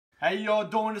How y'all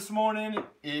doing this morning?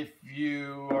 If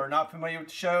you are not familiar with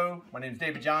the show, my name is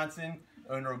David Johnson,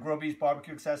 owner of Grill Beast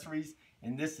Barbecue Accessories,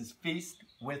 and this is Feast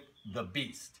with the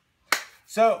Beast.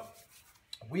 So,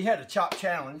 we had a chop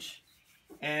challenge,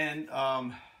 and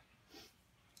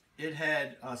it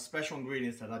had special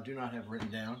ingredients that I do not have written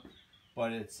down,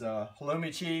 but it's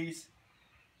halloumi cheese,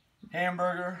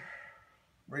 hamburger.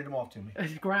 Read them off to me.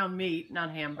 Ground meat,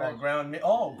 not hamburger. Oh, ground meat.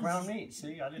 Oh, ground meat.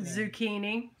 See, I didn't.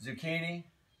 Zucchini. Zucchini.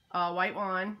 White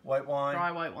wine. White wine.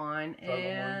 Dry white wine.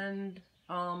 And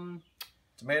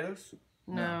tomatoes.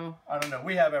 No. I don't know.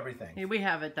 We have everything. Yeah, we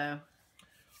have it though.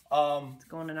 It's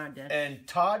going in our dish. And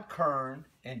Todd Kern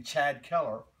and Chad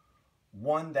Keller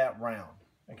won that round.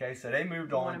 Okay, so they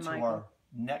moved on to our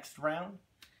next round,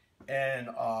 and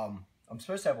I'm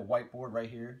supposed to have a whiteboard right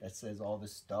here that says all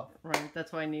this stuff. Right,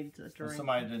 that's why I need to drink.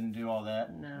 Somebody didn't do all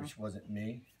that, no. Which wasn't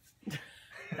me.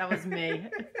 That was me.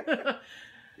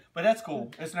 But that's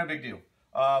cool. It's no big deal.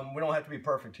 We don't have to be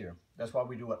perfect here. That's why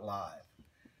we do it live.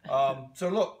 So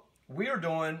look, we are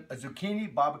doing a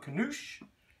zucchini baba ganoush,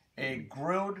 a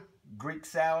grilled Greek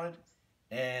salad,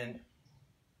 and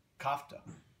kafta.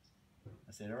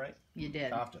 I said it right? You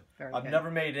did. Kafta. I've never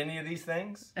made any of these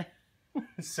things,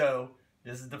 so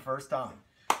this is the first time.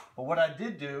 But what I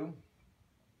did do,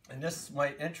 and this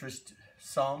might interest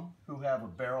some who have a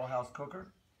barrel house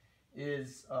cooker,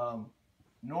 is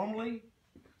normally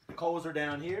the coals are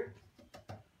down here.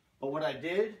 But what I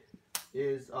did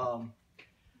is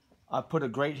I put a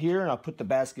grate here and I put the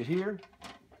basket here.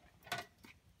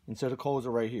 And so the coals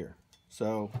are right here.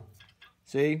 So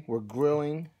see, we're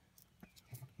grilling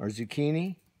our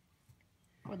zucchini.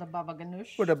 With a baba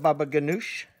ganoush. With a baba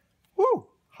ganoush. Woo!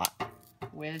 Hot.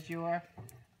 Where's your,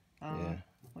 yeah.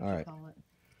 what all right. Call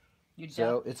it?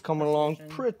 So it's coming along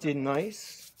pretty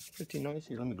nice. Pretty nice.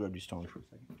 Here, let me grab these tongs for a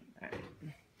second. All right.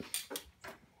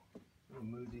 We'll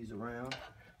move these around.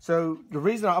 So the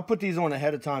reason I put these on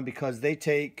ahead of time because they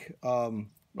take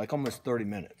like almost 30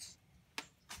 minutes.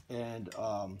 And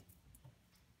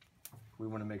we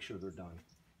want to make sure they're done.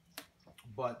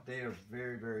 But they are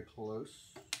very, very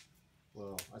close.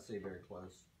 Well, I say very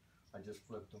close. I just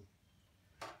flipped them.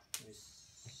 Let me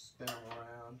spin them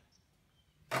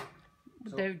around.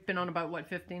 So, they've been on about, what,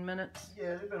 15 minutes?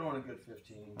 Yeah, they've been on a good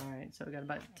 15. All right, so we got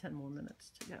about 10 more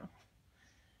minutes to go.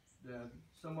 Yeah,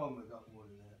 some of them have got more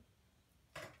than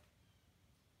that.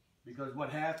 Because what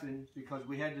happened, because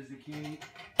we had the zucchini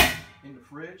in the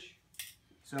fridge,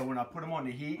 so when I put them on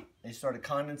the heat, they started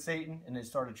condensating and they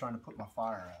started trying to put my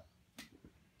fire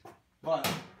out. But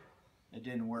it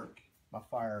didn't work. My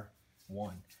fire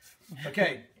won.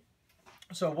 Okay,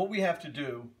 so what we have to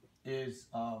do is,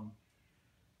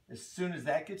 as soon as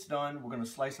that gets done, we're going to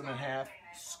slice them in half,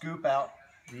 scoop out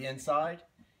the inside,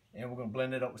 and we're going to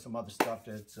blend it up with some other stuff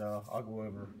that I'll go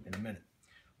over in a minute.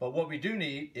 But what we do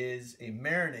need is a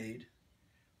marinade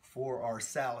for our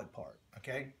salad part,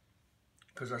 okay?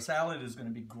 Because our salad is going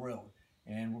to be grilled,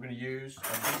 and we're going to use our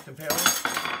beef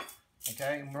impaler,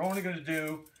 okay? And we're only going to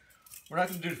do, we're not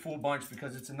going to do the full bunch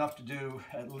because it's enough to do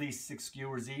at least 6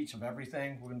 skewers each of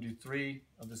everything. We're going to do 3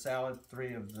 of the salad,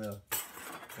 3 of the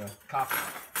coffee.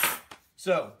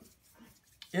 So,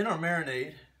 in our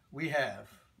marinade, we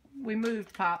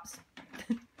moved Pops.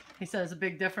 He says a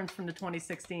big difference from the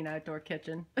 2016 outdoor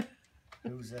kitchen.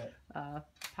 Who's that?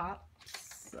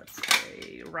 Pops, let's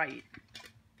say, right.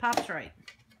 Pops right.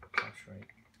 Pops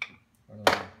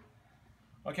right.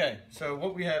 Okay, so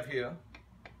what we have here.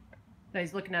 No,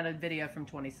 he's looking at a video from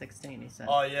 2016, he said.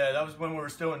 Oh yeah, that was when we were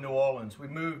still in New Orleans. We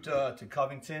moved to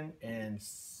Covington in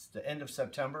the end of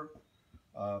September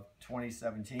of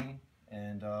 2017.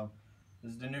 And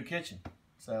this is the new kitchen.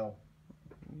 So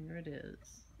here it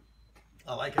is.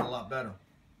 I like it a lot better.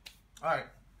 Alright,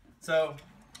 so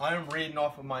I am reading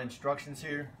off of my instructions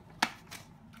here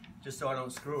just so I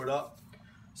don't screw it up.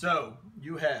 So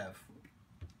you have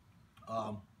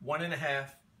 1.5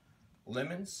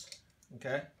 lemons,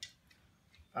 okay?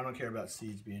 I don't care about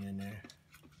seeds being in there.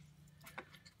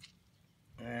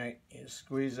 Alright, you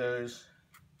squeeze those.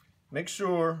 Make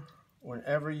sure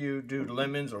whenever you do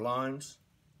lemons or limes,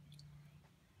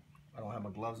 I don't have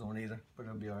my gloves on either, but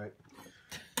it'll be all right.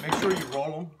 Make sure you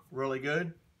roll them really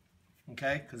good,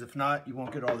 okay? Because if not, you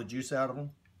won't get all the juice out of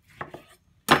them.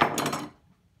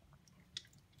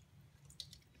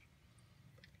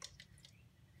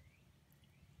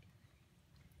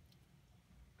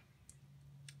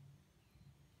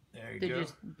 There you go.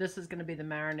 This is going to be the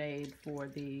marinade for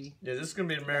the... Yeah, this is going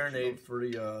to be the marinade for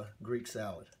the Greek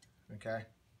salad, okay?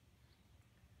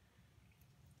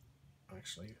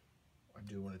 Actually, I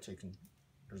do want to take in,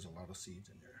 there's a lot of seeds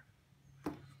in there.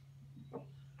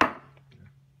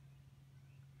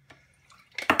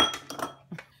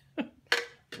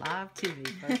 Live TV,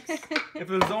 folks. If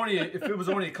it was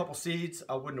only a couple seeds,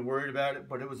 I wouldn't have worried about it.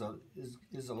 But it was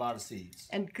a lot of seeds.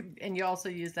 And you also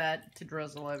use that to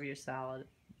drizzle over your salad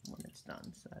when it's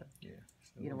done. So yeah,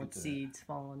 you don't want seeds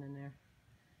falling in there.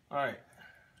 All right.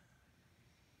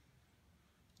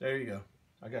 There you go.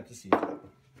 I got the seeds out.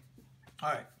 All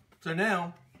right. So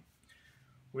now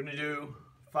we're gonna do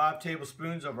 5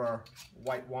 tablespoons of our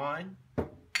white wine.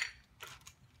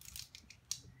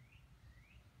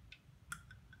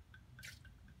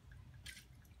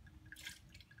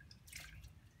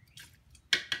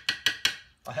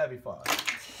 A heavy 5.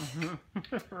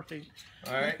 Right.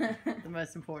 All right. The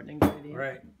most important ingredient.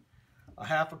 Right. A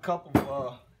half a cup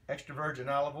of extra virgin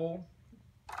olive oil.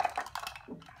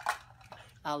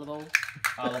 Olive oil.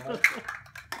 Olive oil.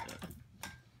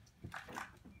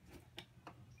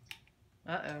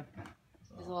 Uh-oh.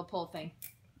 There's a little pull thing.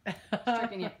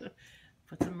 Tricking you.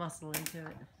 Put some muscle into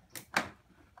it.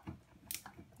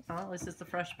 Oh, at least it's a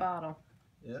fresh bottle.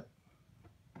 Yep.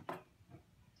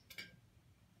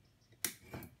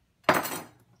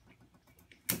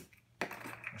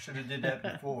 I should have did that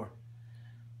before.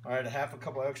 All right, a half a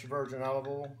cup of extra virgin olive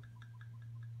oil.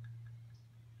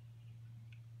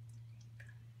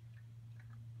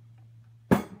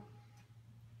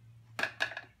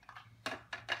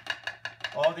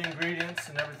 All the ingredients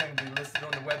and everything will be listed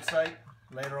on the website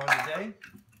later on today.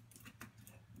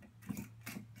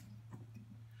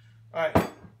 All right,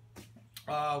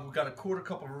 we've got a 1/4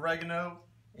 cup of oregano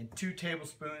and 2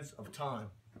 tablespoons of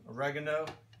thyme. Oregano,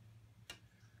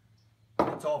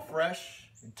 it's all fresh,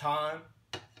 and thyme.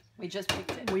 We just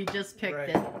picked it. We just picked Right.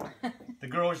 it. The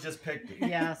girls just picked it.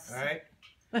 Yes. All right.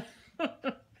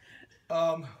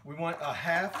 We want a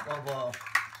half of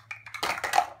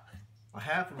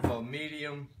a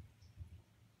medium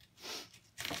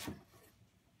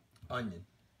onion.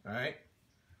 All right.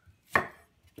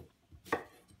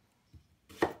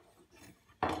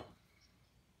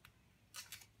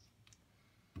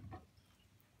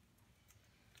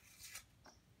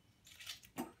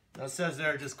 Now it says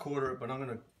there just 1/4 it, but I'm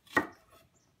gonna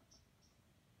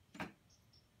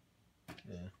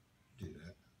do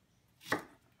that.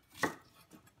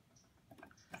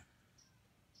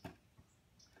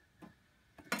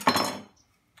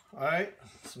 All right,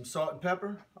 some salt and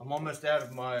pepper. I'm almost out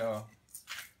of my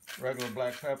regular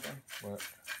black pepper, but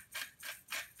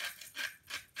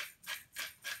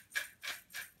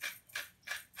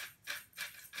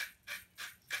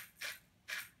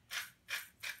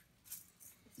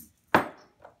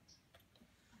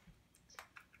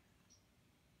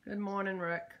Good morning,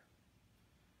 Rick.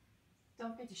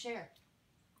 Don't forget to share.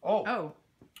 oh, Oh.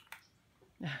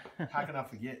 how can I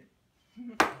forget?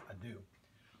 I do.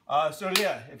 So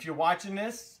yeah, if you're watching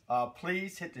this,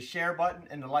 please hit the share button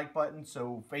and the like button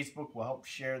so Facebook will help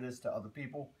share this to other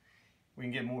people. We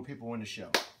can get more people in the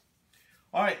show.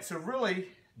 All right, so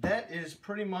really that is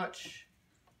pretty much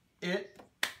it.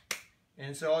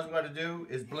 And so all I'm going to do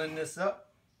is blend this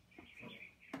up.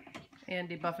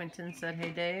 Andy Buffington said,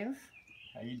 "Hey, Dave."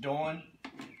 How you doing?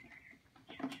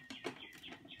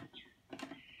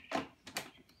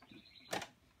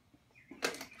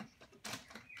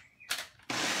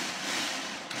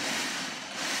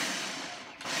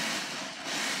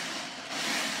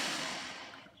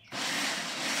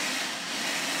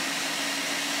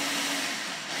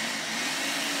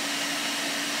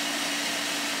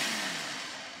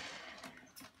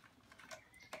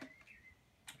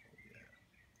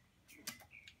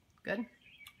 Good.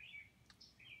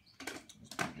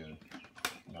 That's pretty good.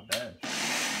 Not bad.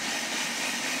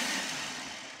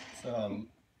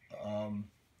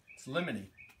 It's lemony.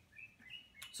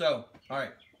 So, all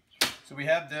right. So we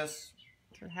have this.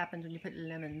 That's what happens when you put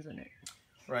lemons in it.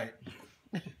 Right.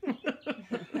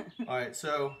 All right.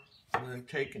 So I'm going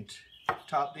to take and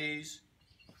top these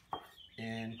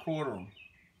and 1/4 them.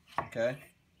 Okay.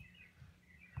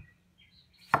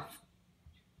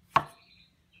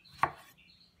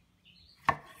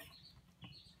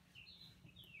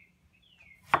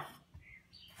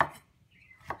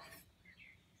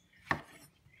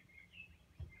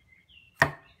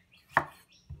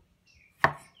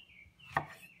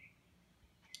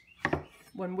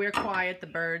 When we're quiet, the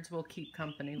birds will keep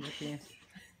company with you.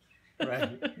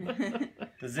 Right.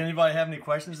 Does anybody have any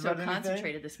questions So about anything?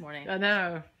 concentrated this morning. I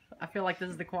know. I feel like this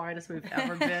is the quietest we've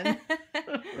ever been.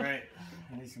 Right.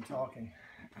 I need some talking.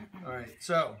 All right.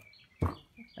 So.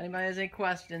 Anybody has any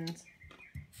questions,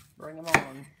 bring them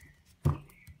on.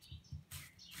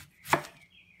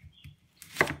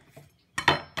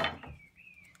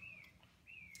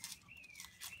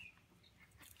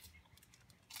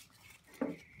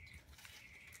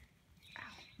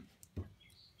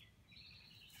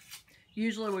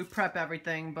 Usually we prep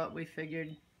everything, but we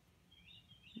figured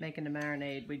making the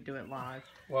marinade, we'd do it live.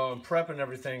 Well, and prepping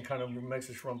everything kind of makes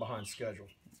us run behind schedule.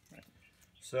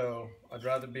 So I'd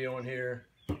rather be on here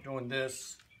doing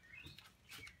this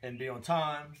and be on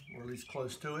time, or at least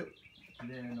close to it,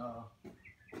 than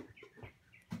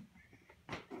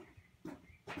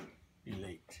be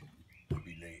late.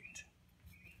 Be late.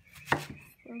 For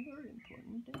a very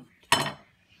important date.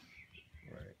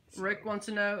 Right. So Rick wants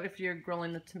to know if you're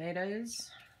grilling the tomatoes.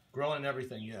 grilling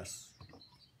everything, yes.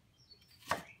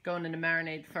 Going in the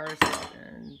marinade first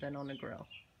and then on the grill.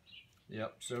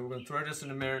 Yep. So we're gonna throw this in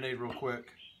the marinade real quick,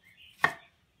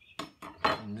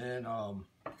 and then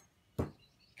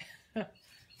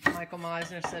Michael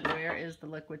Meisner said, "Where is the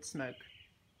liquid smoke?"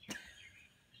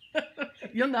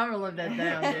 You'll never live that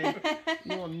down, dude.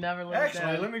 You will never live actually,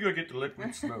 that down. let me go get the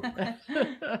liquid smoke.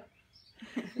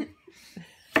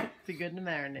 Be good in the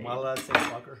marinade. Am I allowed to say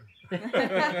fucker?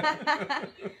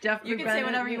 Jeffrey You can say Bennett-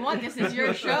 whatever you want. This is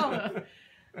your show.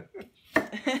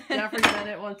 Jeffrey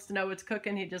Bennett wants to know what's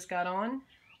cooking. He just got on.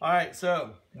 All right,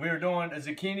 so we're doing a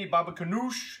zucchini baba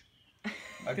ganoush,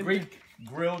 a Greek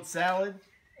grilled salad,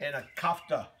 and a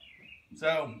kafta.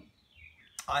 So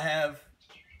I have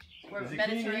We're zucchini.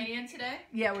 Mediterranean today.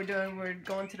 Yeah, we're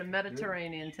going to the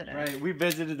Mediterranean today. Right, we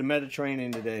visited the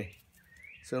Mediterranean today.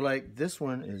 So like this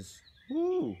one is,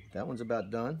 woo, that one's about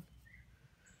done.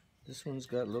 This one's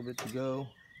got a little bit to go.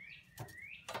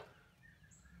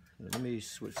 Let me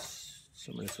switch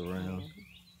some of this around.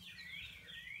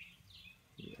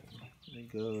 Yeah, let me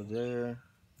go there.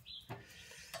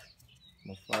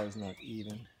 My fire's not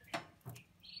even.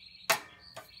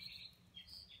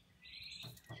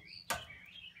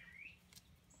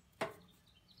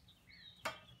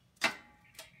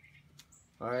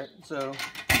 All right, so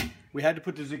we had to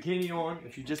put the zucchini on.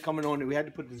 If you're just coming on, we had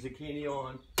to put the zucchini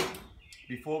on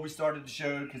before we started the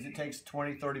show because it takes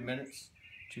 20-30 minutes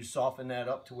to soften that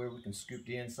up to where we can scoop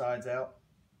the insides out.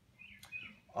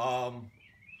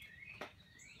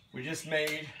 We just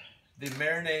made the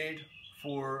marinade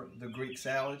for the Greek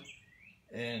salad,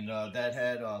 and that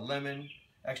had lemon,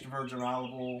 extra virgin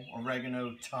olive oil,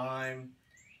 oregano, thyme,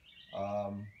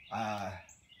 a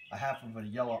half of a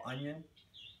yellow onion,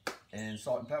 and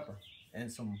salt and pepper,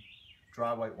 and some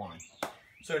dry white wine.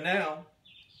 So now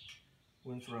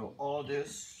we're gonna throw all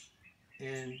this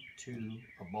into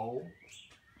a bowl.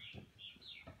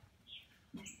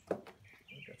 I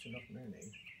think that's enough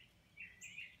marinade.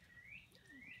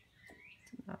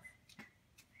 Enough.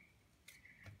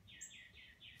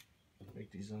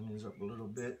 Make these onions up a little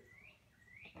bit.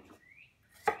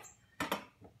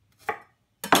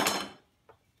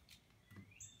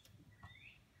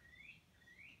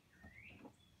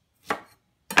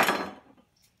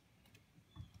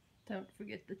 Don't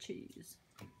forget the cheese.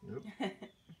 Nope.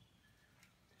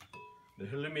 The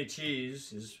halloumi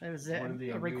cheese is It was one of the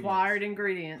a ingredients. required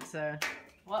ingredient, so.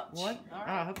 What? What? All Oh,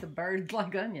 I right. hope the birds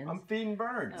like onions. I'm feeding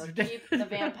birds. Oh, keep the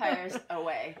vampires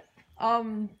away.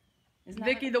 Um, Isn't that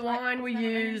Vicky, what- the wine we isn't that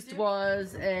what used do?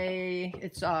 was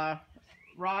it's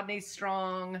Rodney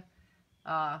Strong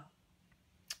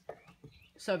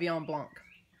Sauvignon Blanc.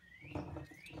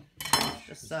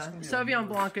 Just, Sauvignon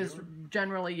Blanc is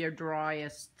generally your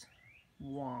driest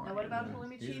wine. Now what about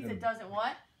halloumi These are cheese? the- It doesn't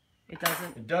what? It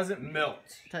doesn't It doesn't melt.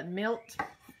 melt.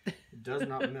 It does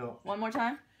not melt. One more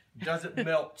time. It doesn't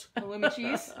melt. Halloumi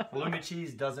cheese. Halloumi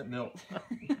cheese doesn't melt.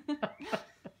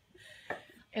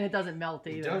 And it doesn't melt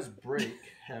It either. does break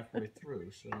halfway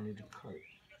through, so I need to cut it.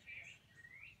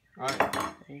 All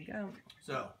right, There you go.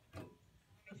 so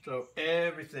throw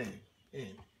everything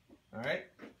in. All right.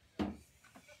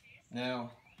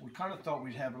 Now we kind of thought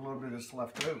we'd have a little bit of this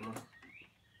left over,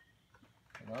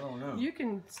 but I don't know. You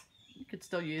could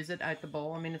still use it at the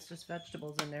bowl. I mean, it's just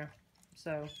vegetables in there.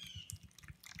 So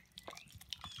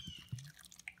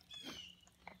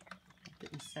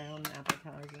didn't sound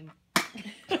appetizing.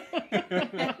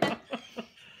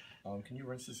 Can you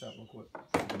rinse this out real quick?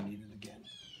 I need it again.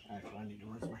 Actually, I need to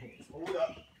rinse my hands. Hold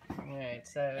up. All right,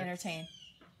 so Entertain.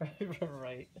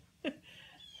 right.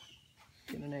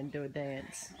 Gonna do a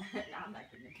dance. No, I'm not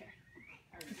gonna care.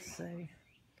 Let's see.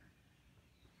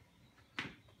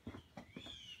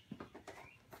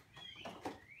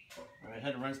 All right, I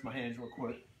had to rinse my hands real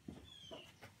quick.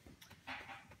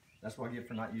 That's what I get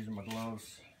for not using my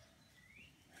gloves.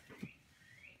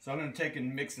 So I'm going to take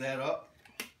and mix that up.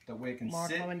 That way it can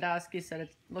Mark sit. Lewandowski said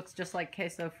it looks just like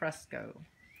queso fresco.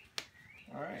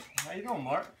 All right. How you doing,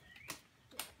 Mark?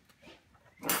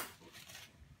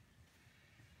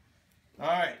 All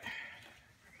right.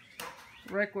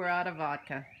 Rick, we're out of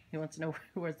vodka. He wants to know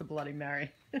where's the Bloody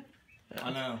Mary.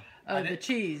 I know. Oh, the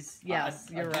cheese. Yes,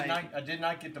 you're right. I did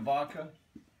not get the vodka.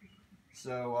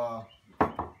 So,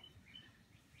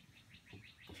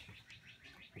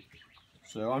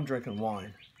 so I'm drinking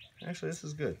wine. Actually, this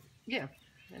is good. Yeah,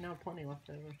 I know plenty left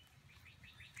over.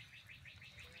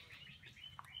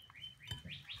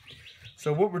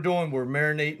 So what we're doing, we're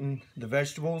marinating the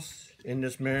vegetables in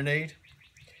this marinade.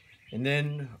 And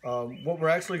then what we're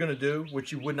actually going to do,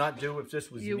 which you would not do if this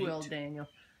was You meat, will, Daniel.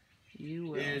 You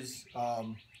will. is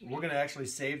we're going to actually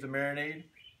save the marinade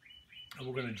and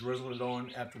we're going to drizzle it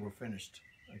on after we're finished.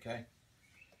 Okay?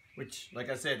 Which, like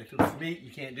I said, if it was meat,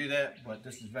 you can't do that. But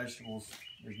this is vegetables.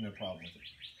 There's no problem with it.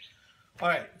 All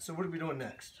right. So what are we doing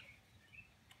next?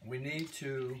 We need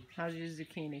to... How's your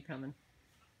zucchini coming?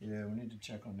 Yeah, we need to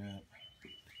check on that.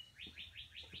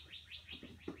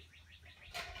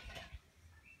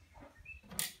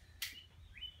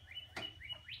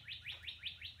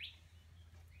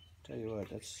 Tell you what,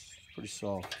 that's pretty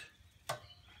soft.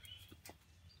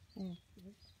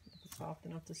 It's soft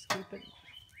enough to scoop it.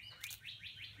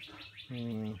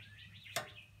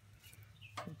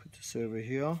 I'll put this over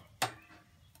here.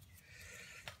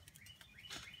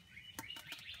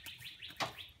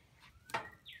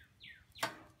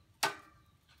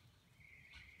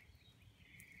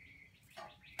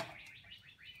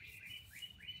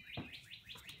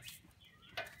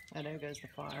 Oh, there goes the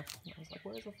fire. I was like,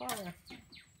 where's the fire?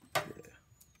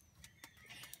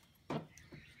 Yeah.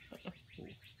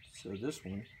 So this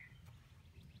one.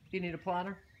 You need a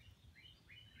platter?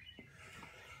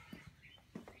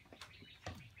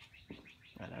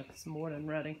 I know, it's more than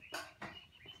ready.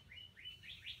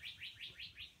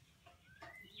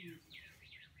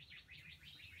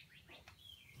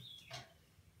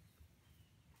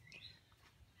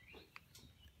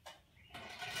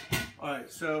 All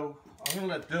right, so I'm gonna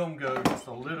let them go just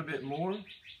a little bit more,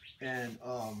 and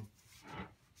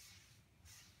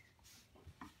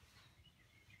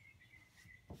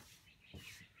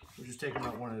we'll just take them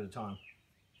out one at a time.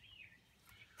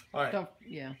 All right.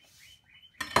 Yeah.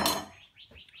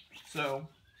 So.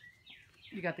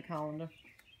 You got the colander?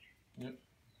 Yep.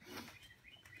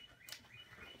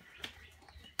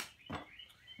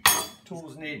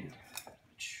 Tools needed.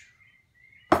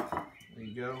 There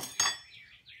you go.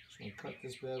 Just gonna cut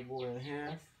this bad boy in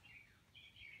half.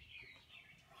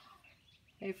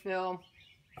 Hey, Phil.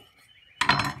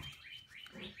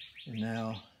 And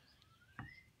now,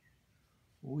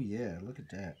 oh yeah, look at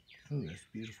that. Oh, that's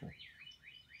beautiful.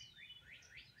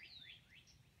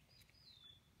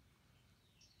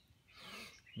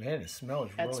 Man, it smells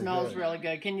really good. That smells really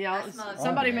good. Can you?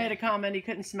 Somebody made a comment he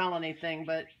couldn't smell anything,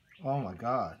 but oh my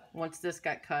God! once this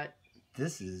got cut,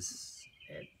 this is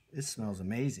it smells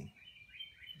amazing.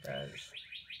 It does.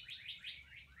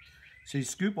 So you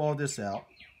scoop all this out.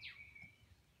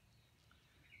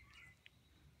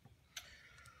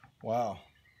 Wow,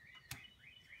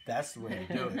 that's the way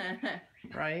to do it.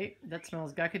 Right? That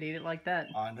smells good. I could eat it like that.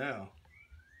 I know.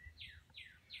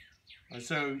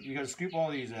 So you got to scoop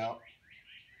all these out.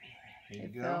 There you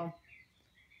go.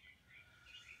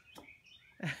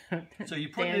 So you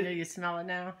put Dan, it. do you smell it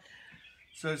now?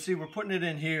 So see, we're putting it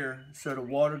in here so the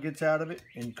water gets out of it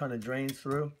and kind of drains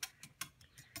through.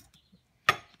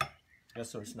 Yeah,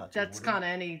 so it's not. That's kind of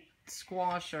any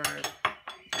squash or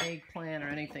eggplant or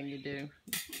anything you do.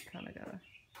 You kind of gotta.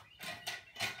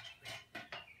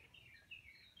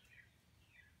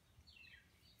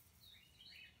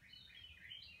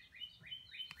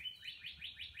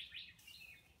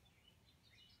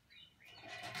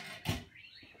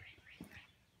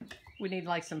 We need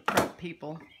like some prep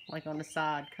people, like on the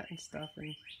side, cutting stuff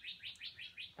and.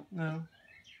 No.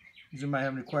 Does anybody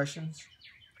have any questions?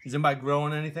 Is anybody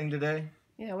growing anything today?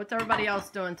 Yeah, what's everybody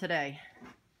else doing today?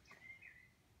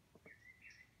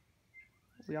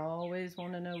 We always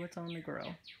want to know what's on the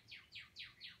grill.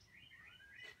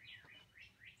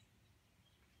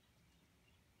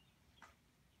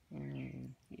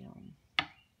 Yum.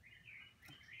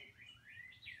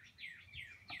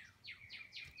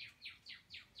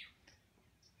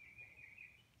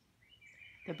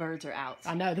 The birds are out.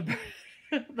 I know the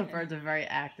birds are very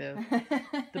active.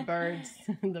 The birds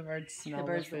smell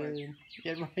the food.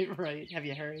 Yeah, right. Have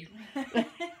you heard?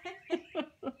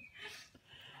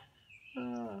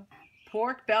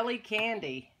 Pork belly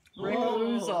candy. Rick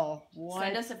Loozle. What?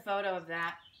 Send us a photo of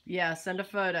that. Yeah, send a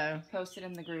photo. Post it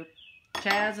in the group.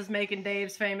 Chaz is making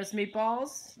Dave's famous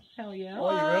meatballs. Hell yeah.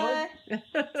 Oh, you really?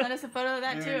 Send us a photo of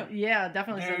that too. Yeah,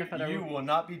 definitely send a photo. You will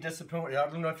not be disappointed. I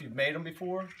don't know if you've made them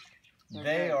before.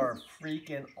 They are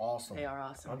freaking awesome. They are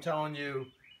awesome. I'm telling you,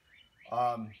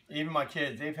 even my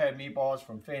kids, they've had meatballs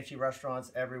from fancy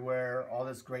restaurants everywhere, all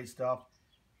this great stuff.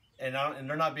 and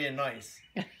they're not being nice.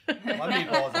 My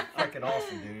meatballs are freaking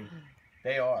awesome, dude.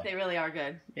 They are. They really are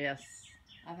good. Yes.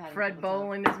 I've had Fred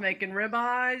Bowling is making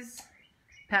ribeyes.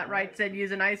 Pat Wright said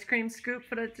use an ice cream scoop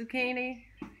for the zucchini.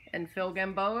 And Phil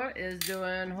Gamboa is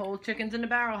doing whole chickens in the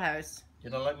barrel house. You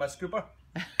don't like my scooper?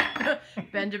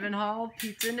 Benjamin Hall,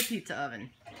 pizza in the pizza oven.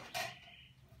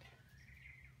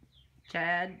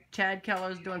 Chad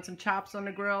Keller's doing some chops on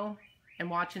the grill and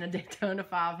watching a Daytona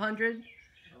 500.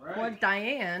 All right. What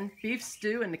Diane, beef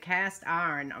stew in the cast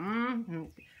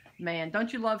iron. Man,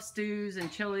 don't you love stews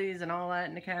and chilies and all that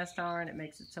in the cast iron? It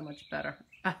makes it so much better.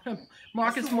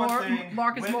 Marcus Moore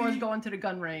is going to the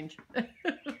gun range.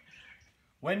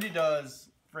 Wendy does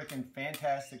freaking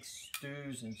fantastic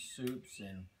stews and soups,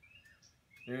 and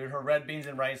dude, her red beans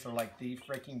and rice are like the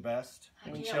freaking best.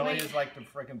 Her chili is like the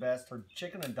freaking best. Her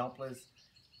chicken and dumplings,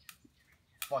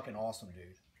 fucking awesome,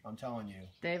 dude. I'm telling you.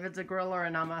 David's a griller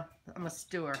and I'm a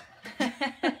stewer.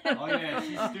 Oh yeah,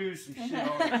 she stews some shit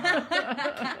all the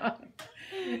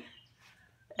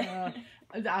time.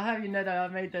 I'll have you know that I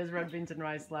made those red beans and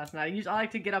rice last night. I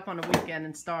like to get up on the weekend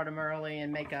and start them early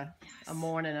and make a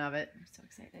morning of it. I'm so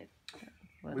excited.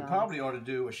 But, We probably ought to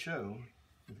do a show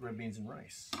with red beans and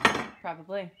rice.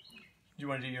 Probably. Do you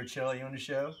want to do your chili on the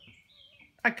show?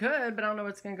 I could, but I don't know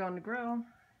what's going to go on the grill.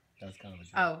 That's kind of a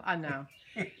joke. Oh, I know.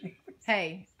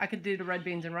 Hey, I could do the red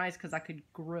beans and rice because I could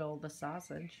grill the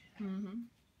sausage. Mm-hmm.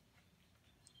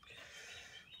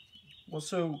 Well,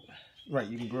 so, right,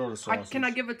 you can grill the sausage. Can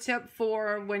I give a tip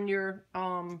for when you're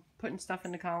putting stuff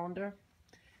in the colander?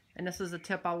 And this is a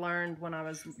tip I learned when I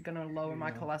was going to lower my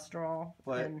cholesterol.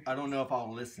 But and, I don't know if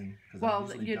I'll listen. well,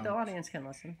 the audience can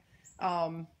listen.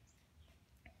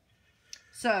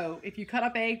 So if you cut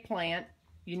up eggplant,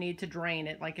 you need to drain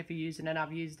it. Like if you're using it,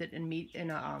 I've used it in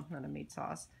not a meat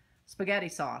sauce, spaghetti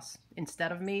sauce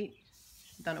instead of meat.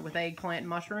 Done it with eggplant and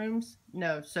mushrooms.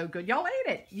 No, so good. Y'all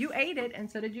ate it. You ate it, and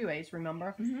so did you, Ace.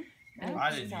 Remember? Mm-hmm.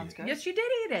 I didn't Sounds eat good. Yes, you did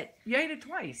eat it. You ate it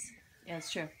twice. Yeah,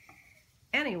 it's true.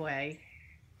 Anyway,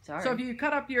 Sorry. so if you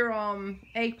cut up your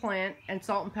eggplant and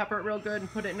salt and pepper it real good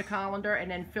and put it in the colander,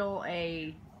 and then fill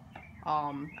a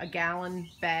gallon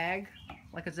bag,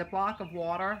 like a Ziploc of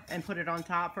water, and put it on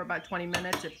top for about 20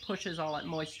 minutes, it pushes all that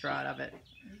moisture out of it.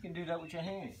 You can do that with your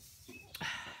hands.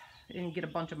 And get a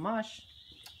bunch of mush.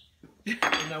 You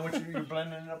know what you're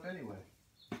blending it up anyway.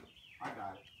 I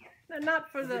got it. No,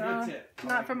 not for That's a good tip. I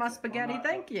not like for the my tip. spaghetti.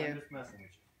 Thank you. I'm just messing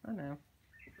with you. I know.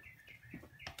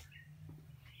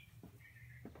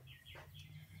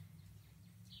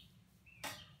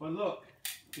 But look,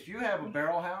 if you have a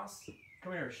barrel house,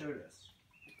 come here, show this.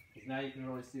 Because now you can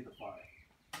really see the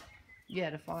fire.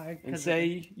 Yeah, the fire. And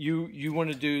say you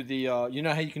want to do the, you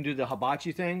know how you can do the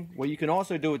hibachi thing? Well, you can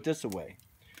also do it this way.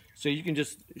 So you can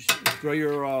just throw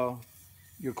your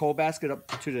coal basket up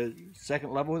to the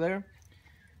second level there.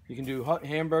 You can do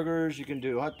hamburgers, you can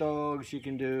do hot dogs, you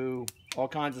can do all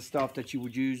kinds of stuff that you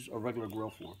would use a regular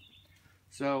grill for.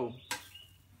 So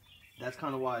that's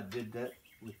kind of why I did that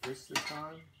with this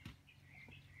time.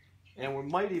 And we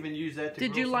might even use that to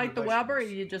Did grill you some like of the Weber, or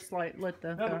vegetables. you just like lit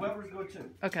the? No, the Weber's good too.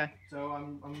 Okay. So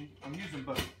I'm using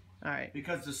both. All right.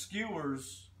 Because the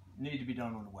skewers need to be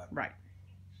done on the Weber. Right.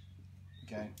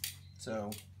 Okay.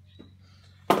 So.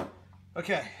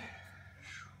 Okay.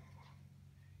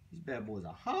 These bad boys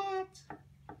are hot.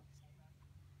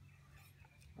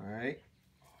 All right.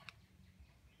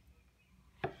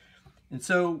 And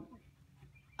so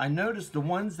I noticed the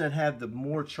ones that have the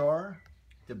more char,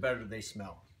 the better they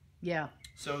smell. Yeah.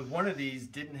 So one of these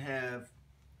didn't have,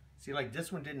 see, like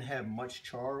this one didn't have much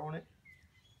char on it.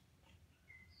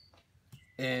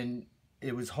 And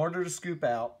it was harder to scoop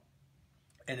out,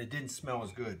 and it didn't smell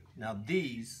as good. Now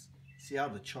these, see how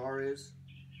the char is?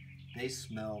 They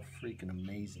smell freaking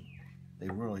amazing. They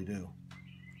really do.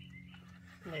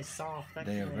 And they're soft.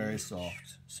 They are very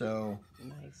soft. So,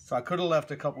 Nice. so I could have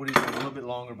left a couple of these a little bit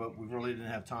longer, but we really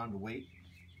didn't have time to wait.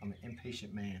 I'm an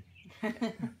impatient man.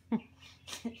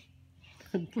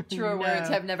 Truer words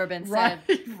have never been Right,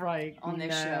 said. right. on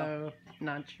this show.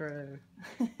 Not true.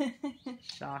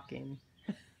 Shocking.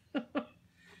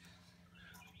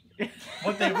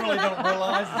 What they really don't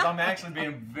realize is I'm actually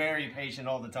being very patient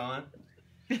all the time.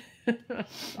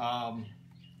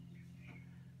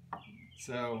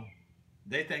 So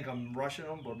they think I'm rushing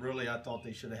them, but really I thought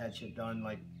they should have had shit done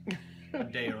like a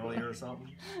day earlier or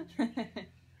something.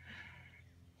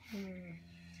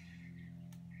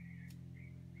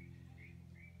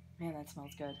 Man, that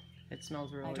smells good. It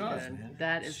smells really It does, good. man.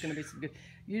 That is going to be some good.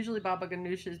 Usually Baba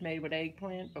Ganoush is made with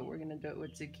eggplant, but we're going to do it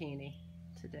with zucchini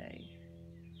today.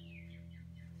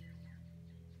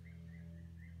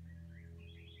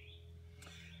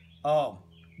 Oh,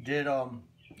 did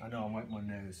I know, I'm wiping my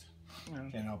nose. Oh.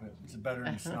 Can't help it. It's better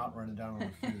than snot running down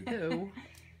on the food. Ew.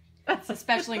 It's a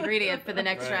special ingredient for the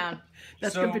next Right. round.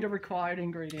 That's So- going to be the required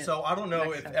ingredient. So I don't know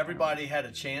Next if time. everybody had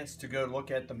a chance to go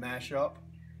look at the mashup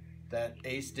that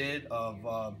Ace did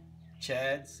of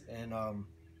Chad's and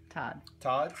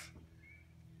Todd's.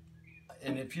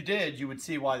 And if you did, you would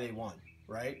see why they won,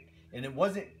 right? And it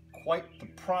wasn't quite the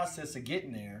process of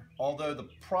getting there, although the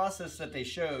process that they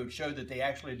showed that they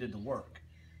actually did the work.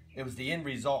 It was the end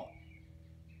result.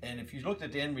 And if you looked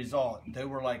at the end result, they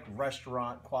were like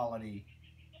restaurant quality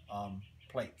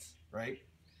plates, right?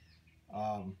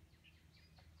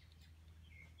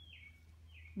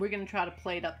 We're going to try to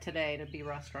plate up today to be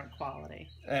restaurant quality.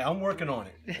 Hey, I'm working on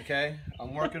it, okay?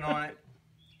 I'm working on it.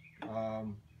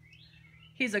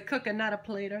 He's a cooker, not a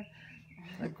plater.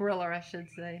 A griller, I should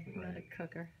say, not a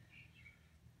cooker.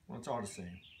 Well, it's all the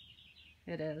same.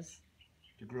 It is.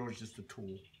 The grill is just a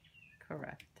tool.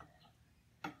 Correct.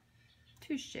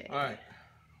 Touche. All right,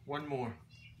 one more.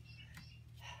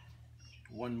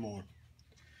 One more.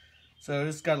 So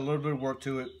this got a little bit of work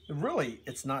to it. Really,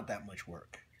 it's not that much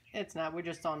work. It's not. We're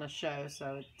just on a show,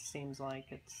 so it seems like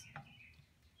it's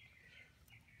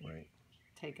Right.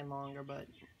 taking longer, but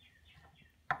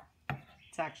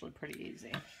it's actually pretty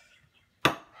easy.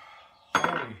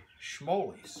 Holy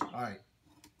schmolies. All right.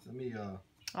 Let me,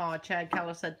 Oh, Chad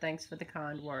Keller said thanks for the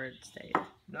kind words, Dave.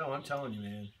 no, I'm telling you,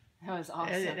 man. That was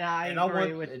awesome. And I And agree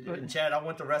and with Chad, I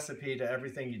want the recipe to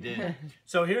everything you did.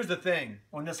 So here's the thing.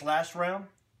 On this last round,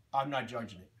 I'm not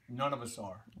judging it. None of us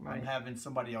are. Right. I'm having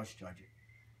somebody else judge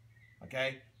it.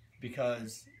 Okay?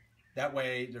 Because that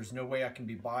way, there's no way I can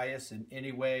be biased in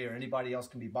any way or anybody else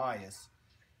can be biased.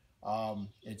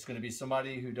 It's going to be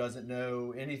somebody who doesn't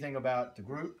know anything about the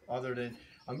group other than...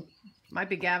 might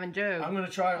be Gavin Joe. I'm going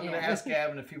to try. I'm going Yeah. to ask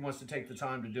Gavin if he wants to take the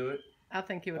time to do it. I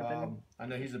think he would have been. I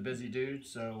know he's a busy dude,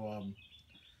 so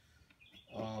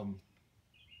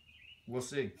we'll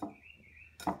see.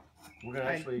 We're gonna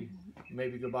actually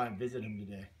maybe go by and visit him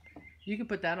today. You could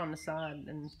put that on the side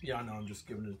and Yeah, I know. I'm just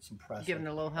giving it some press. give it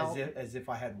a little help. as if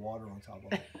I had water on top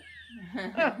of it.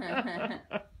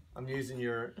 I'm using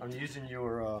your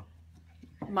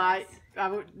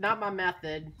not my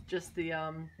method, just the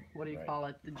what do you Right. call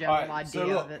it? The general Alright, so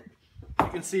idea look. of it. You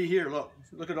can see here.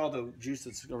 Look at all the juice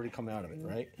that's already come out of it,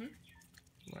 right?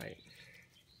 Right.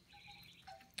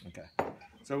 Okay.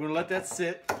 So we're gonna let that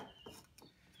sit.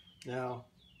 Now,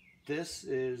 this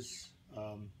is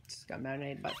It's got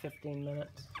marinated about 15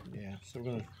 minutes. yeah. So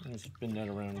we're gonna spin that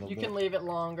around a little You bit. can leave it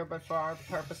longer, but for our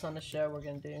purpose on the show, we're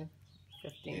gonna do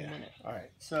 15 Yeah. minutes. All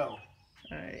right. So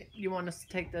All right. You want us to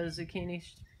take those zucchini?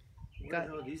 where the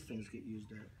hell these things get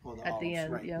used at? Oh, At the olives,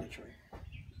 end, right, yeah. that's right.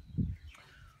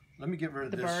 Let me get rid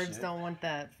of The this birds shit. don't want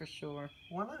that for sure.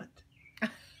 Why not?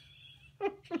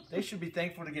 They should be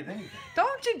thankful to get anything.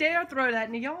 Don't you dare throw that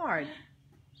in the yard.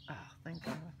 Oh, thank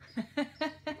God.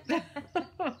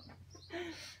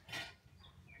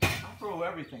 I'll throw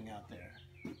everything out there.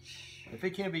 If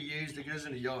it can't be used, it goes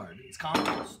in the yard. It's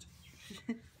compost.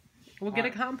 We'll get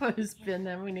a compost bin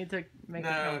then. We need to make a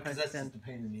No, because compost that's bin. just a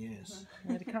pain in the ass.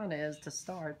 It kind of is to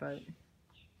start, but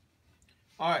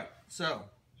All right. So,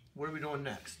 what are we doing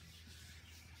next?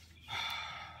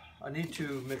 I need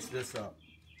to mix this up.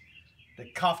 The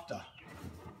kafta.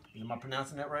 Am I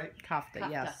pronouncing that right? kafta,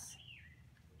 Kafta. yes.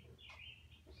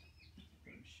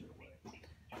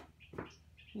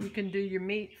 You can do your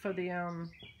meat for the How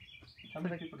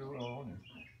many people do it all on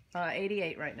there?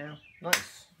 88 right now.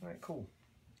 Nice. All right, cool.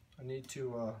 I need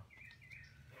to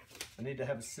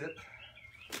have a sip.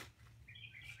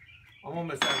 I'm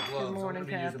almost out of gloves. morning, I'm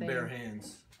gonna be using bare Kathy.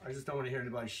 hands. I just don't want to hear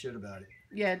anybody shit about it.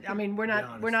 Yeah, I mean we're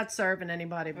honest. not serving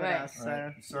anybody but Right. us, All so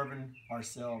right? Serving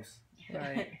ourselves.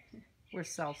 right. We're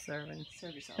self-serving.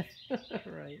 Serve yourself.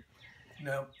 Right.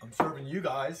 No, I'm serving you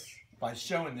guys by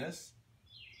showing this,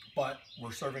 but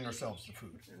we're serving ourselves the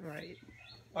food. Right.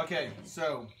 Okay,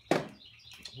 so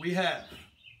we have.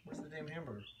 Where's the damn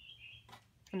hamburger?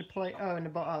 In the plate. Oh, in the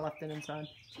bowl. I left it inside.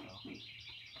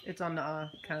 It's on the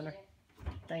counter.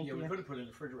 Thank Yeah, you. we could have put it in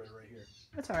the refrigerator right here.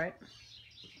 That's all right.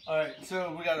 All right,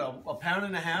 so we got a pound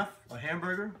and a half of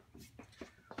hamburger.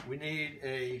 We need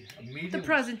a The medium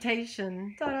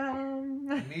presentation. Ta-da!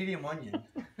 medium onion.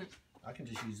 I can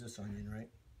just use this onion, right?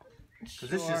 Because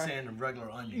this is just saying a regular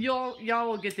onion. Y'all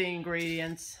will get the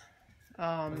ingredients.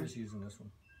 I'm just using this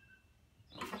one.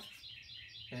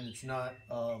 And it's not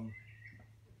a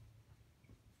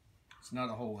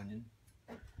whole onion,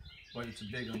 but it's a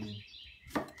big onion.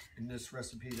 And this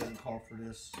recipe doesn't call for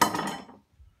this. I'm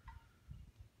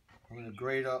gonna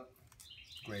grate up.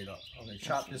 I'm gonna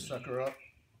chop this sucker up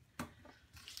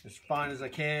as fine as I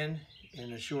can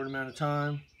in a short amount of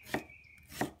time.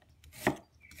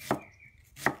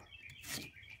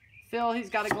 Phil, he's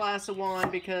got a glass of wine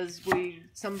because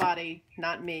somebody,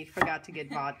 not me, forgot to get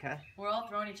vodka. We're all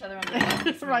throwing each other under the bus.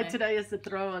 This Right, morning. today is the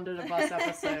throw under the bus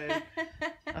episode.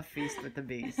 A feast with the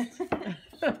beast.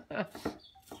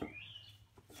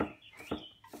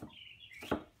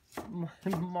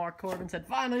 Mark Corbin said,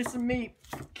 finally some meat.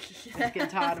 He's getting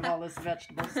tired of all this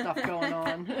vegetable stuff going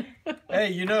on.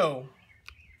 Hey, you know,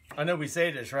 I know we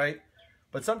say this, right?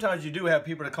 But sometimes you do have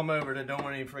people that come over that don't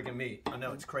want any freaking meat. I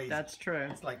know, it's crazy. That's true.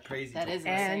 It's like crazy. That is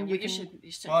And insane. you You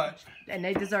can- should. But, And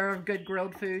they deserve good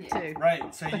grilled food too.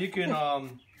 right, so you can,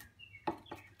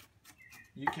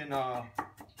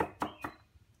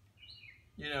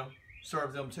 you know,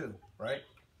 serve them too, right?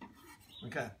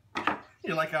 Okay.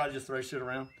 You like how I just throw shit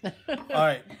around? All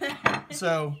right.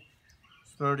 So,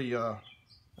 30, I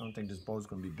don't think this bowl's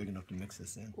going to be big enough to mix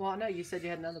this in. Well, no, you said you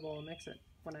had another bowl to mix it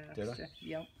when I asked Did I? you.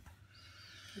 Yep.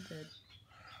 You did.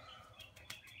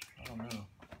 I don't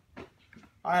know.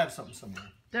 I have something somewhere.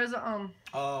 There's a,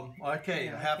 Okay,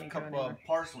 Yeah, I half a can't go cup of anywhere.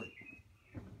 parsley.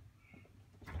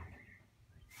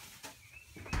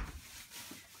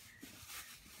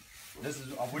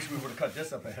 I wish we would have cut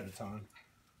this up ahead of time.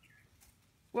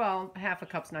 well, half a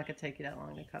cup's not going to take you that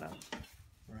long to cut up.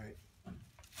 Right.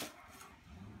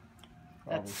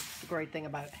 That's the great thing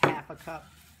about half a cup.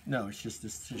 No, it's just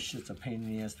this shit's a pain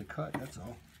in the ass to cut, that's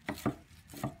all.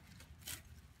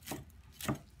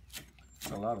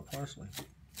 It's a lot of parsley.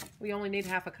 We only need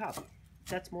half a cup.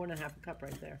 That's more than half a cup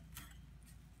right there.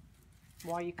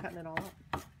 Why are you cutting it all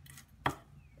up?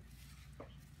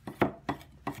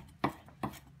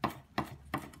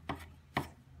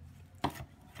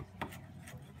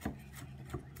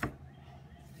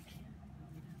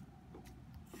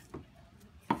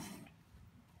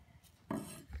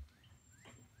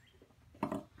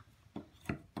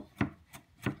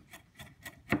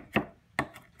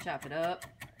 Chop it up.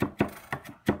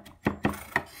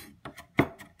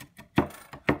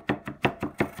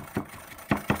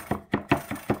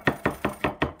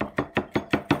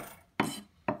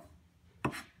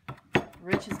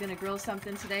 Rich is gonna grill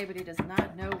something today, but he does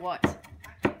not know what.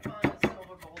 I can't find the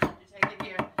silver bowl. Did you take it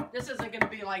here? This isn't going to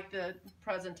be like the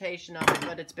presentation of it,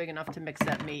 but it's big enough to mix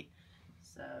that meat.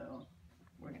 So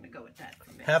we're going to go with that for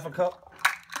mixing. Half a cup?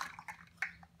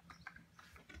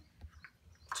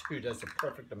 Dude, that's the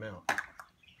perfect amount.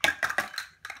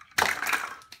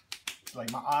 It's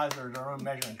like my eyes are their own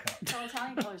measuring cup. Oh,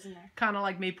 Italian colors in there. Kind of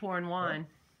like me pouring wine.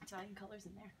 Italian colors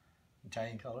in there.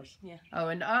 Italian colors? Oh,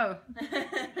 and oh,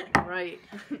 right.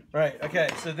 Right, okay,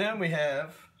 so then we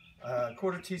have a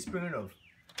quarter teaspoon of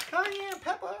cayenne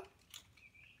pepper.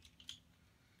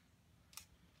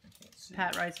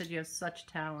 Pat Wright said you have such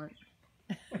talent.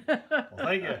 Well,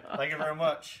 thank you. Thank you very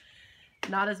much.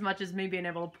 Not as much as me being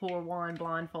able to pour wine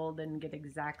blindfolded and get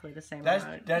exactly the same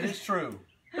amount. That is true.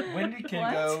 Wendy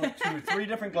can go to 3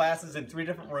 different glasses in 3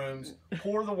 different rooms,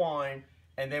 pour the wine,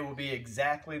 and they will be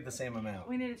exactly the same amount.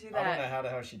 We need to do I don't know that. how the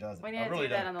hell she does it. We need I to really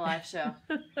do that don't. on the live show.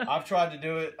 I've tried to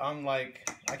do it. I'm like,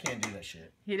 I can't do that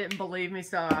shit. He didn't believe me,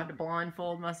 so I had to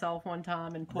blindfold myself one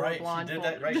time and pour Right, she blindfold.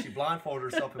 did that. Right, she blindfolded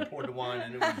herself and poured the wine,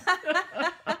 and it was.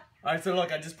 All right, so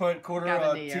look, I just put quarter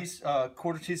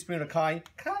teaspoon of cayenne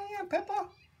pepper,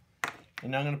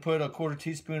 and I'm gonna put a quarter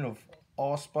teaspoon of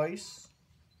allspice.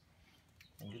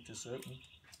 I'll get this open.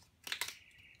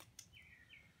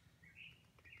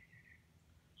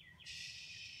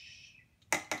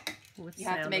 With You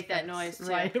have to sound make that effects. noise,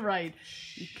 too. Right, right.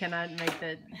 You cannot make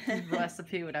that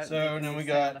recipe without So making then we the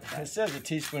got, sound it effects. says a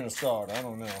teaspoon of salt. I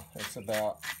don't know. It's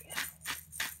about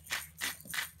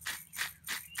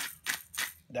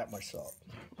that much salt.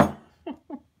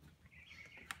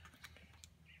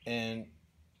 And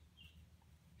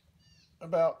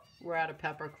about, We're out of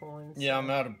peppercorns. yeah, I'm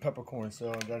out of peppercorn, so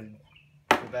I gotta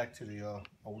go back to the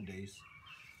old days.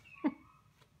 The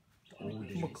old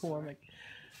days. McCormick.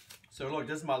 So look,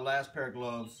 this is my last pair of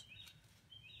gloves.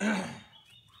 I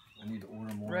need to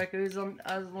order more. Rick Uzzle,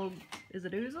 is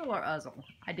it Uzzle or Uzzle?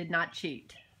 I did not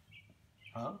cheat.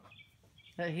 Huh?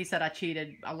 He said I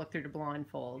cheated. I looked through the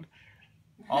blindfold.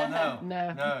 Oh no.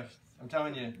 No. No, I'm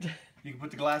telling you, you can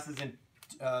put the glasses in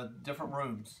different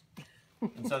rooms,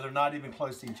 and so they're not even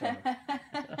close to each other.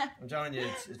 I'm telling you,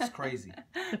 it's crazy.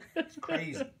 It's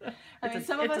crazy. I mean, It's a-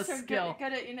 some of it's us a are skill.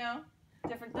 good at,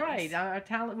 different things. Right, our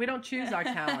talent. We don't choose our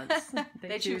talents.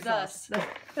 They choose us.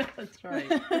 That's right.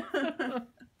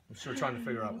 I'm still trying to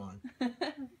figure out mine.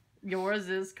 Yours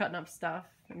is cutting up stuff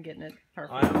and getting it I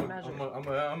perfectly am. measured.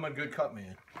 I'm a good cut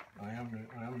man. I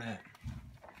am that.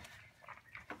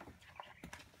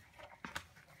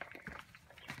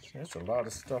 That's a lot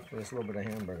of stuff for this little bit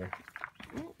of hamburger.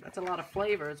 Ooh, that's a lot of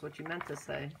flavor, is what you meant to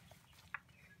say.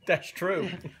 That's true.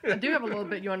 I do have a little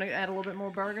bit. You want to add a little bit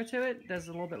more burger to it? There's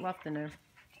a little bit left in there.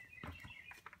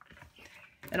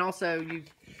 And also,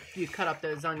 you cut up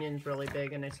those onions really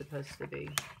big, and they're supposed to be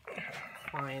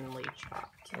finely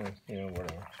chopped. Oh, yeah,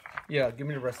 whatever. Yeah, give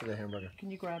me the rest of the hamburger.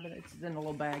 Can you grab it? It's in a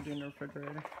little bag in the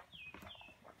refrigerator.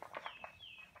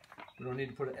 We don't need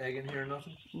to put an egg in here or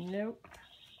nothing? Nope.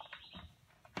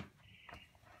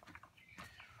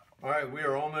 All right, we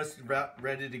are almost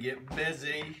ready to get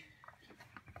busy.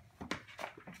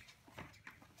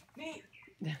 Meat.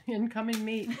 Incoming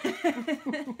meat.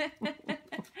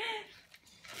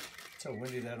 Tell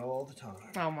Wendy that all the time.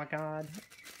 Oh my God.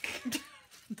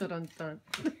 Dun dun.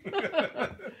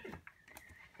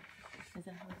 Is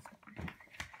that how it's...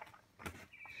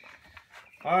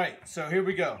 All right, so here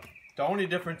we go. The only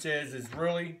difference is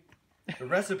really the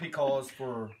recipe calls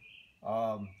for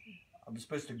I'm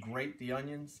supposed to grate the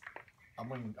onions. I'm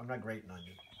not grating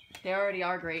onions. They already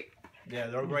are great. Yeah,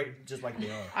 they're great just like they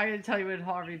are. I gotta tell you what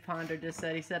Harvey Ponder just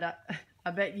said. He said,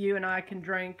 I bet you and I can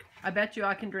drink. I bet you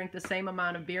I can drink the same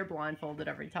amount of beer blindfolded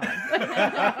every time.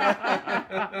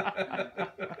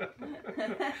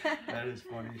 That is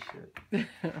funny shit.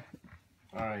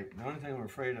 All right, the only thing I'm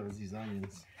afraid of is these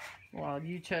onions. Well,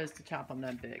 you chose to chop them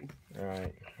that big. All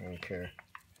right, I don't care.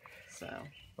 So.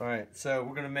 All right, so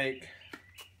we're gonna make.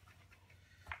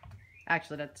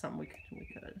 Actually, that's something we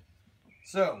could.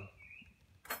 So.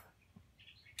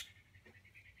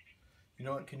 You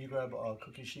know what? Can you grab a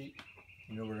cookie sheet?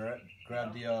 You know where they're at?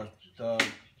 Grab the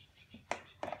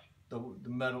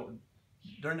metal.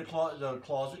 They're in the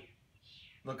closet.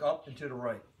 Look up and to the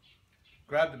right.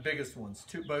 Grab the biggest ones.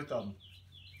 Both of them.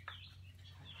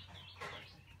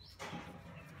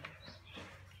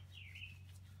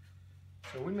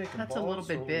 So we making That's balls, a little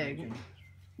bit big. making...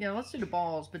 Yeah, let's do the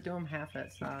balls, but do them half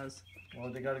that size.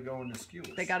 Well, they got to go in the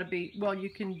skewers. They got to be. Well, you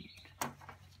can.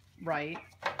 Right.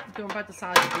 Do them about the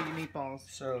size of your meatballs.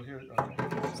 So here.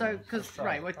 So, because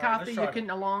right with All right, Kafta, you can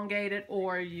elongate it,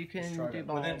 or you can do balls.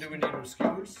 Well, then do we need them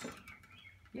skewers?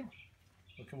 Yeah.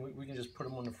 Well, we can just put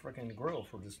them on the freaking grill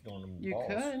for just doing them You balls.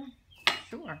 could.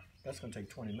 Sure. That's gonna take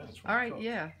 20 minutes. All right.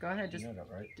 Yeah. Go ahead. Just you know that,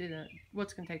 right? do that.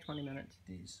 What's gonna take 20 minutes?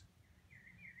 These.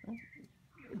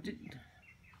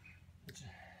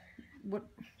 What?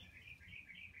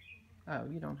 Oh,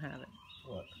 you don't have it.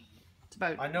 What? It's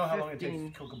about. I know how 15. long it takes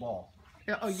to cook a ball.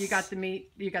 Oh, you got the meat.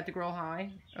 You got the grill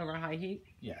high over high heat.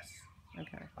 Yes.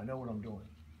 Okay. I know what I'm doing.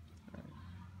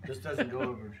 This doesn't go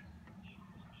over.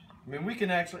 I mean, we can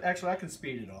actually I can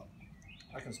speed it up.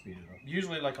 I can speed it up.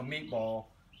 Usually, like a meatball,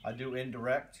 I do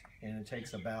indirect, and it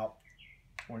takes about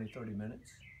 20-30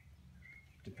 minutes,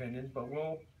 depending. But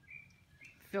we'll.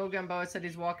 Phil Gumbo said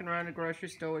he's walking around the grocery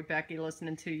store with Becky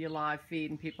listening to your live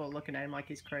feed, and people are looking at him like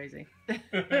he's crazy.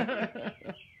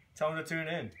 Tell him to tune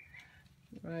in.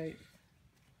 Right.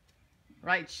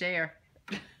 Right, share.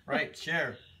 Right,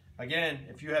 share. Again,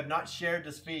 if you have not shared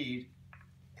this feed,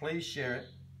 please share it.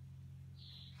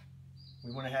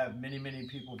 We want to have many, many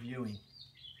people viewing.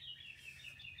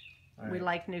 All right. We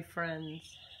like new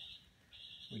friends.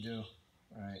 We do.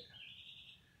 All right.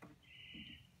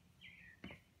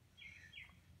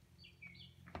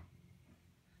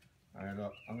 All right,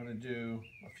 look, I'm going to do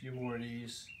a few more of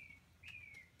these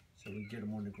so we can get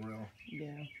them on the grill.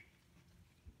 Yeah.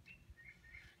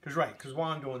 Because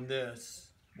while I'm doing this,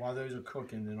 while those are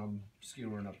cooking, then I'm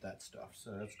skewering up that stuff.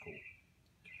 So that's cool.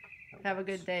 Have a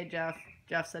good day, Jeff.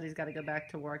 Jeff said he's got to go back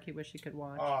to work. He wish he could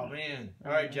watch. Oh, man.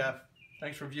 All right, Jeff.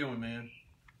 Thanks for viewing, man.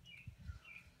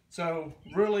 So,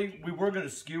 really, we were going to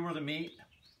skewer the meat,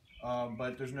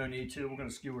 but there's no need to. We're going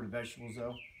to skewer the vegetables,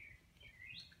 though.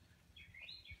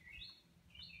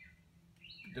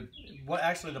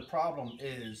 Actually, the problem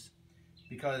is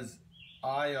because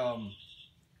I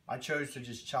chose to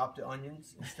just chop the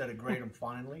onions instead of grate them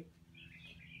finely,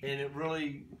 and it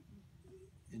really,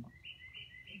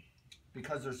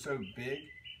 because they're so big,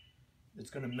 it's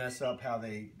going to mess up how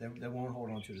they won't hold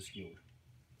on to the skewer.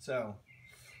 So,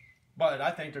 but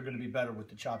I think they're going to be better with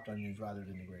the chopped onions rather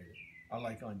than the grated. I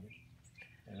like onion,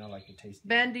 and I like the taste.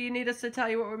 Ben, do you need us to tell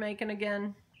you what we're making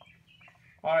again?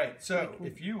 All right, so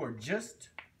if you are just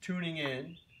tuning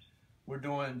in, we're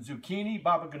doing zucchini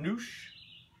baba ganoush.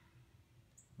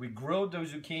 We grilled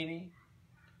those zucchini.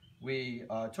 We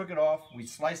took it off. We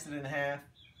sliced it in half.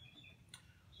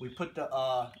 We put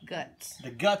the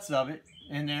guts of it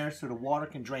in there so the water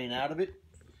can drain out of it.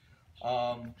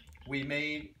 We're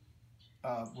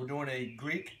doing a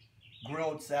Greek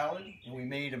grilled salad, and we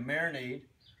made a marinade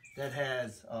that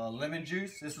has lemon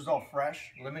juice. This was all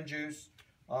fresh. Lemon juice,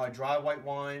 dry white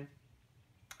wine,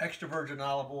 extra virgin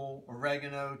olive oil,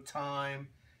 oregano, thyme,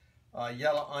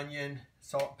 yellow onion,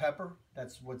 salt, pepper.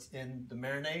 That's what's in the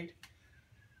marinade.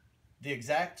 The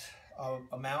exact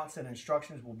amounts and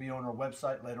instructions will be on our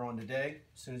website later on today.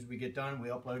 As soon as we get done, we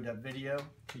upload that video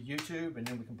to YouTube, and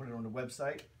then we can put it on the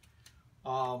website.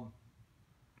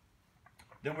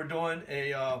 Then we're doing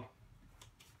a, I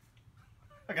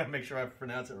gotta make sure I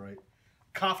pronounce it right.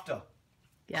 Kafta.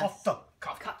 Yes. Kafta.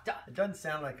 Kafta. Kafta. It doesn't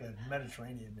sound like a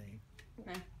Mediterranean name.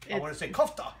 Eh. I want to say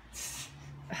kofta.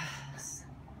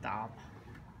 Stop.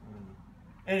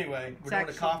 Anyway, we're doing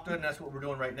the kofta, and that's what we're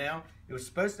doing right now. It was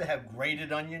supposed to have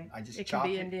grated onion. I just chopped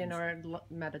it. It can be Indian or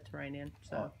Mediterranean,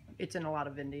 so it's in a lot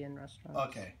of Indian restaurants.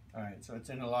 Okay, all right. So it's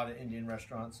in a lot of Indian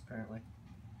restaurants, apparently.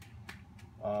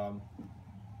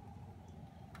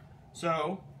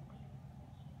 So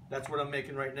that's what I'm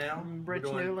making right now. Rich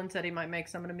Newland said he might make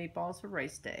some of the meatballs for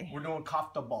race day. We're doing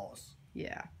kofta balls.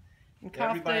 Yeah. And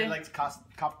Everybody likes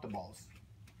kofta balls.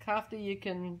 Kofta, you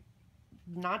can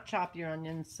not chop your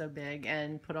onions so big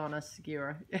and put on a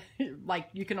skewer. Like,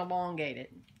 you can elongate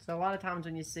it. So a lot of times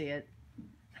when you see it,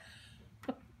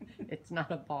 it's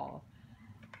not a ball.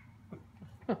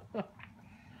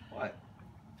 What?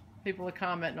 People are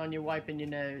commenting on you wiping your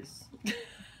nose.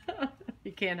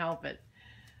 You can't help it.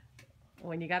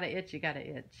 When you got an itch, you got an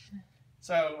itch.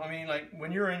 So, I mean, like,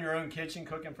 when you're in your own kitchen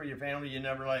cooking for your family, you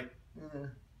never, like,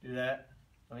 do that.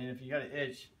 I mean, if you got an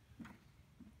itch,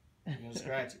 you're going to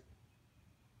scratch it.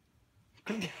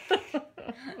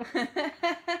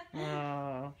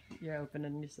 Oh, you're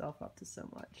opening yourself up to so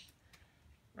much.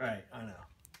 Right, I know.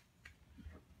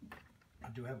 I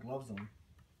do have gloves on.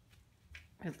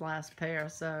 His last pair,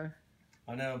 so.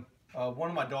 I know. One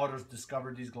of my daughters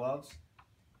discovered these gloves,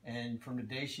 and from the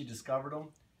day she discovered them,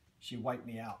 she wiped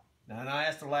me out. Now, and I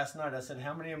asked her last night. I said,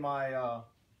 "How many of my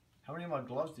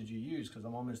gloves did you use? Because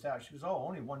I'm almost out." She goes, "Oh,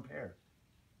 only one pair."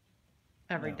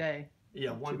 Every day.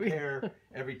 Yeah, one pair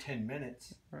every 10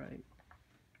 minutes. Right.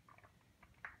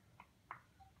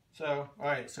 So, all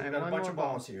right. So we got a bunch of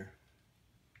balls here.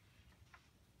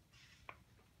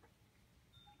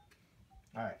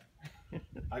 All right.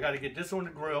 I got to get this on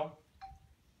the grill.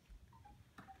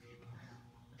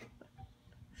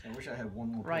 I wish I had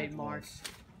one more. Right, Mark.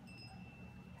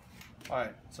 All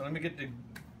right, so let me get the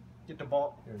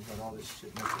ball. Here's got all this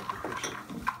shit messed up the picture.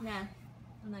 Nah,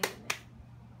 I'm not getting it.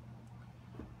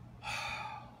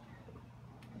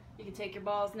 You can take your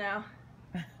balls now.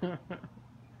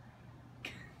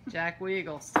 Jack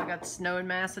Weagle, still got snow in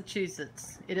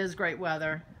Massachusetts. It is great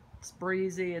weather. It's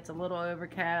breezy, it's a little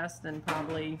overcast, and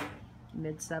probably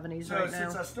mid-70s right now. So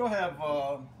since I still have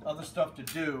other stuff to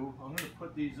do, I'm going to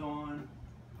put these on.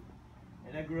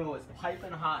 And that grill is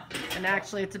piping hot. And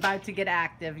actually, it's about to get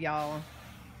active, y'all.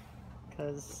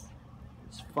 Because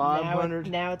it's 500.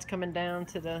 Now it's coming down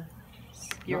to the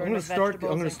skewering. I'm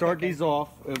going to start these off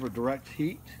over direct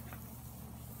heat.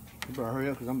 You better hurry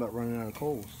up because I'm about running out of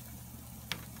coals.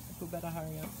 Who better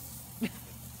hurry up?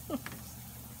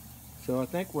 So I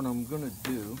think what I'm going to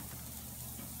do,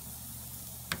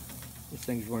 this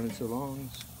thing's running so long.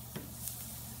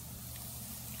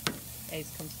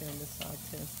 Ace comes here on this side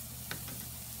too.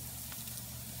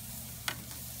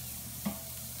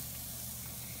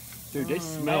 Dude, they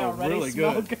smell really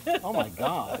good. Oh my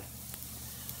god.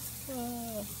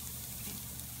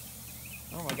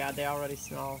 Oh my god, they already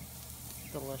smell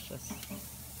delicious.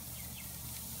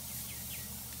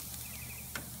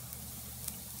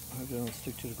 I hope they don't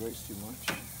stick to the grates too much.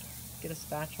 Get a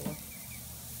spatula.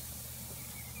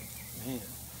 Man.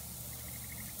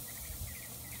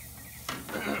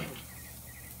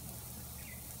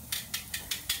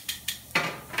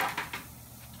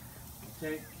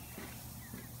 Okay.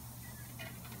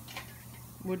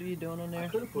 What are you doing on there? I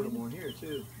could have put them on here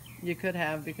too. You could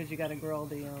have, because you got to grill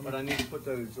the. But I need to put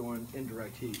those on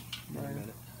indirect heat in a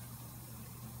minute.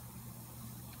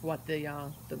 What the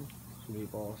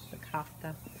meatballs? The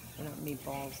kafta, not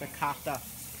meatballs. The kafta.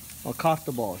 Oh,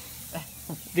 kafta balls.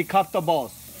 The kafta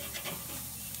balls.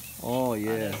 Oh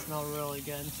yeah. They smell really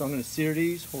good. So I'm gonna sear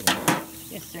these. Hold on.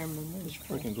 Yes, sir. This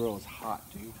freaking grill is hot,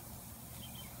 dude.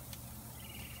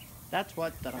 That's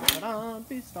what the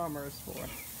beast armor is for.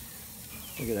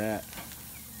 Look at that.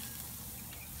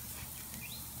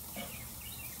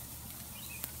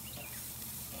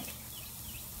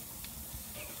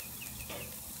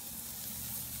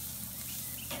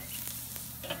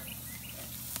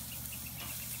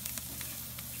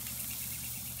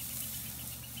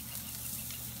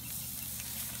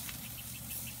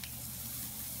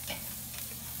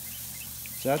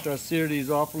 So after I sear these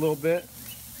off a little bit,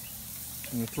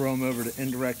 I'm going to throw them over to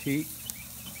indirect heat.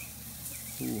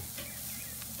 Ooh.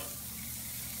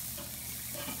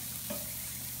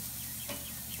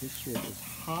 This shit is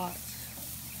hot.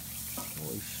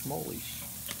 Holy schmolies.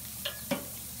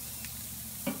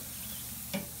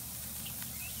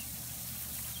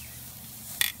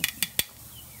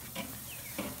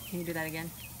 Can you do that again?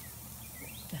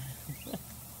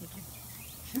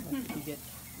 You get,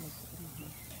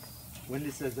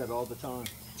 Wendy says that all the time.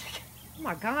 oh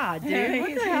my God, dude! What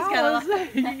He's the got hell a is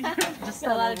that? You just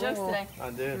Got a lot of said jokes roll. today. I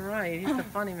do. Right, he's the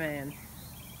funny man.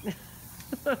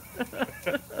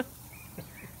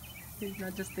 He's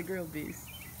not just the grill beast.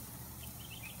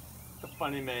 The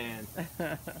funny man.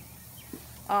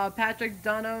 Patrick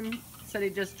Dunham said he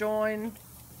just joined.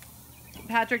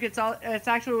 Patrick, it's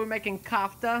actually we're making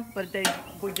kafta, but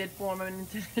we did form them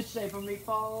into the shape of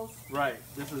meatballs. Right.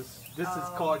 This is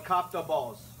called Kafta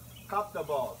balls. Kafta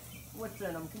balls. What's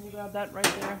in them? Can you grab that right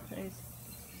there, Ace?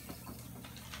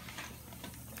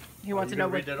 He wants you to know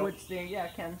gonna read that which thing. Yeah,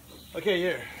 Ken. Okay,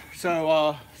 here.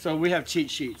 So we have cheat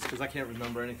sheets because I can't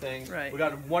remember anything. Right. We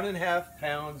got 1.5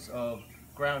 pounds of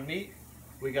ground meat.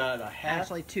 We got a half.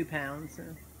 Actually, 2 pounds.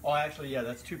 Oh, actually, yeah,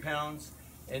 that's 2 pounds.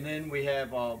 And then we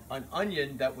have an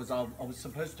onion that I was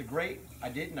supposed to grate. I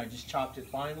didn't. I just chopped it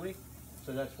finely.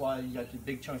 So that's why you got the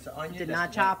big chunks of onion. Did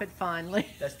not chop it finely.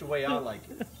 That's the way I like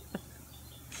it.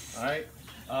 All right.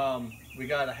 We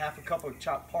got a 1/2 cup of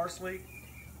chopped parsley,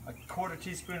 a 1/4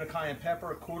 teaspoon of cayenne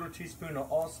pepper, a 1/4 teaspoon of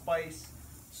allspice,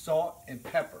 salt, and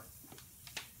pepper.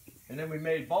 And then we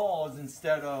made balls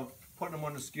instead of putting them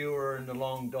on the skewer and the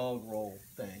long dog roll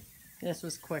thing. This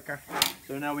was quicker.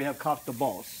 So now we have kafta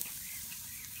balls.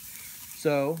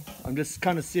 So I'm just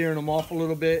kind of searing them off a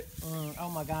little bit.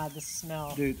 Oh my God, the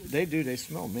smell. Dude, they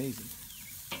smell amazing.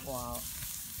 Wow.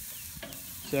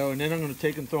 So, and then I'm going to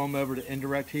take and throw them over to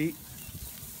indirect heat.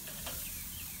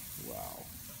 Wow.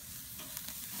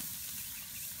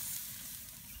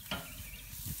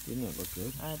 Didn't that look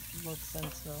good? That looks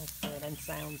and smells good and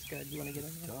sounds good. You want to get in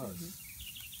It there? does.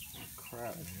 Mhm. Oh,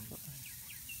 crap, man.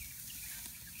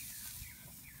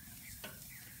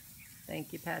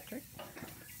 Thank you, Patrick.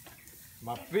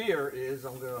 My fear is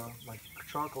my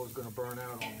charcoal is gonna burn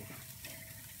out on me.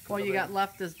 All you got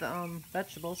left is the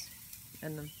vegetables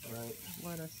and the Right.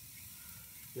 lettuce.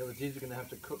 Yeah, but these are gonna have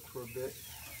to cook for a bit.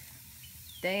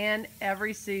 Dan,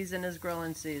 every season is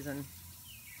grilling season.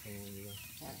 And,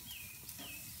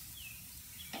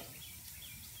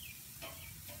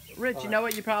 Rich, you know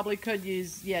what? You probably could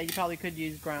use. Yeah, you probably could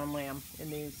use ground lamb in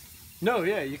these. no,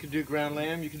 yeah, you can do ground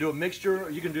lamb. You can do a mixture.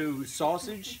 You can do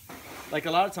sausage. Like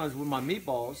a lot of times with my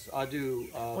meatballs, I do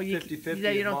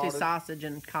 50-50. You don't do malted. sausage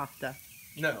and kafta,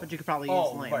 No. but you could probably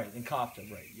use lamb. right, and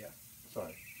kafta, right, yeah.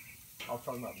 Sorry. I was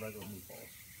talking about regular meatballs.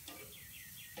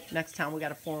 Next time we got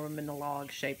to form them in the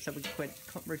log shape so we quit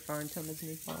referring to them as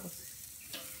meatballs.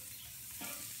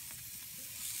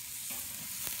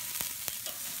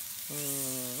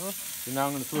 So now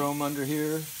I'm going to throw them under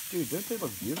here. Dude, don't they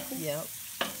look beautiful? Yep.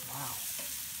 Wow.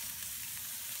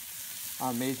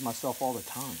 I amaze myself all the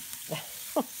time.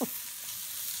 I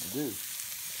do.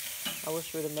 I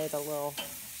wish we'd have made a little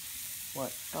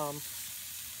What? a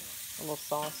little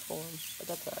sauce for them, but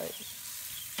that's all right.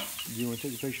 Do you want to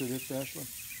take a picture of this, Ashley?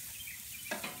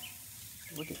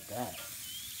 Look at that.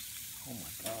 Oh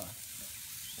my God.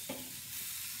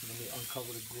 Let me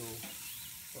uncover the grill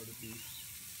for the beef.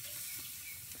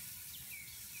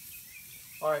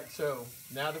 All right, so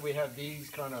now that we have these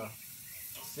kind of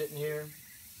sitting here,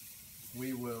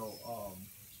 we will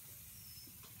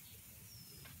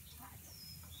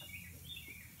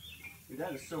dude,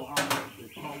 that is so hot.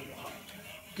 It's hot.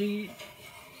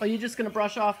 Are you just gonna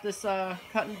brush off this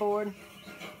cutting board?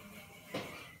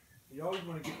 You always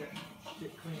want to get that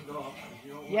shit cleaned off. 'Cause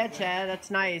you don't want Yeah, that Chad,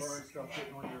 that's nice. burn stuff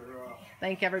getting on your,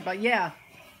 Thank everybody. Yeah,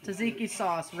 tzatziki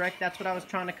sauce, Rick. That's what I was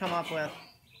trying to come up with.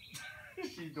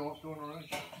 She's doing her own.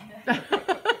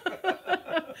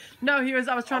 No,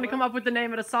 I was trying to come up with the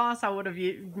name of the sauce. I would have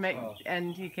made,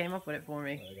 and he came up with it for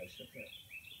me. I gotta shut that.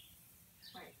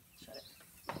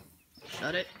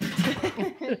 Shut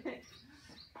it.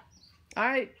 All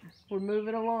right, we're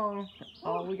moving along.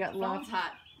 All we got Phone's left.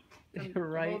 hot.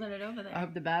 Right. Holding it over there. I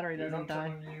hope the battery Dude, doesn't die.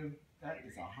 I'm telling you, that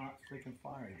is a hot freaking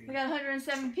fire, dude. We got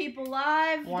 107 people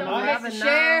live. One Don't forget to 11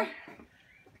 share. now.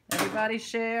 Everybody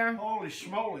share. Holy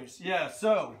schmolies. Yeah,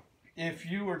 so if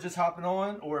you are just hopping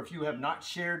on or if you have not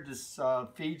shared this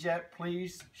feed yet,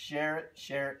 please share it,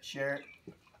 share it, share it.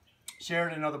 Share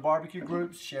it in other barbecue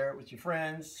groups, share it with your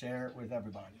friends, share it with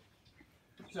everybody.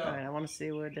 So, All right, I want to see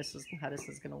how this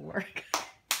is gonna work.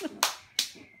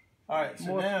 all right,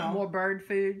 so More bird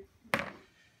food.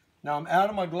 now I'm out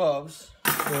of my gloves,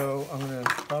 so I'm going to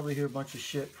probably hear a bunch of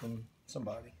shit from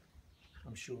somebody,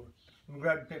 I'm sure. I'm going to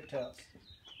grab the paper towels.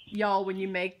 Y'all, when you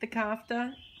make the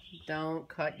kafta, don't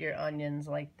cut your onions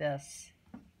like this.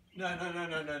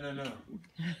 No.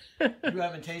 You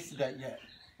haven't tasted that yet.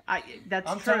 That's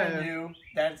I'm true. telling you,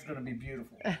 that's going to be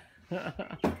beautiful.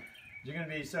 You're going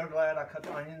to be so glad I cut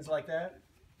the onions like that.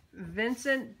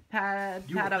 Vincent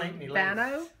You will thank me later.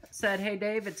 Padovano said, "Hey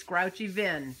Dave, it's Grouchy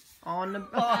Vin on the."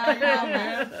 Oh,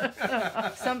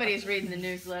 man. Somebody's reading the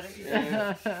newsletter.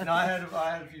 Yeah. No, I had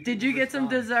a few. Did you get some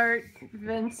respond. dessert,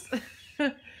 Vince?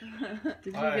 Did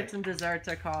you All right. get some desserts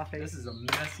or coffee? This is a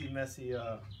messy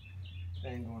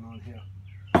thing going on here.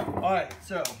 All right,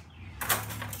 so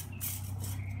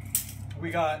we're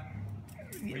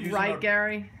using right, our,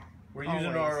 Gary? We're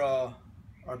using our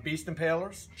beast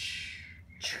impalers.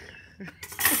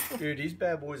 Dude, these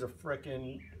bad boys are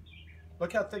freaking.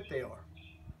 Look how thick they are.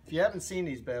 If you haven't seen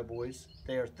these bad boys,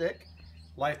 they are thick.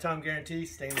 Lifetime guarantee,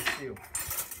 stainless steel.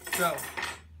 So,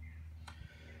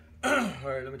 all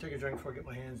right, let me take a drink before I get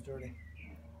my hands dirty.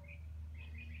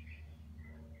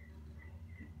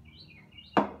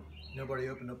 Nobody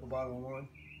opened up a bottle of wine?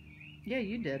 Yeah,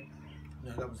 you did.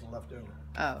 No, that was the leftover.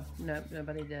 Oh, no,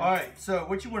 nobody did. All right, so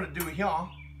what you want to do here,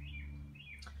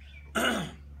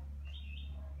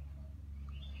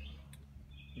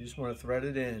 you just want to thread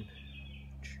it in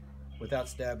without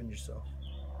stabbing yourself.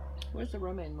 Where's the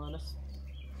romaine lettuce?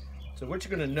 So what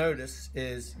you're going to notice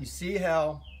is, you see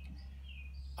how,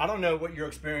 I don't know what your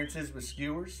experience is with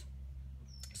skewers,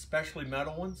 especially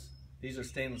metal ones. These are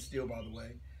stainless steel, by the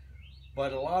way.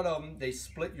 But a lot of them, they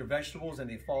split your vegetables and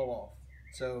they fall off.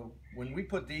 So when we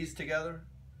put these together,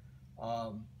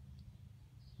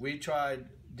 we tried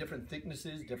different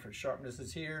thicknesses, different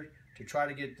sharpnesses here to try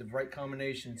to get the right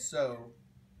combination so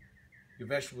your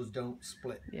vegetables don't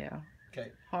split. Yeah.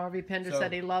 Okay. Harvey Pender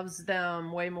said he loves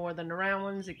them way more than the round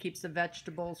ones. It keeps the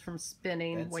vegetables from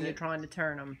spinning when you're trying to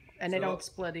turn them. And they don't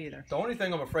split either. The only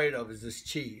thing I'm afraid of is this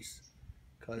cheese.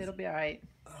 It'll be all right.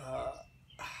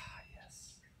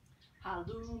 Yes.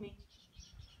 Halloumi.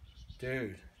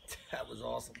 Dude, that was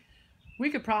awesome. We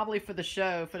could probably, for the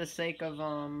show, for the sake of,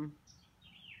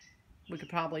 we could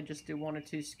probably just do 1 or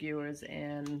 2 skewers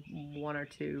and 1 or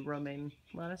 2 romaine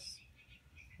lettuce.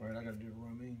 All right, I gotta do the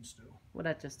romaine still. Well,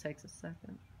 that just takes a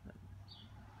second. All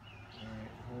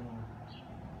right, hold on.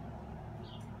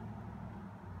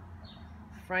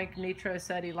 Frank Nitro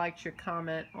said he liked your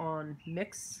comment on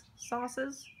mix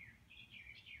sauces.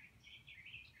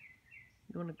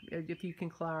 You want to, if you can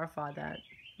clarify that,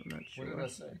 I'm not sure. What did I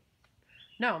say?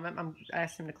 No, I'm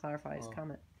asking him to clarify his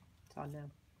comment. It's on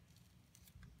now.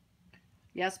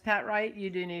 Yes, Pat Wright, you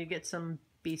do need to get some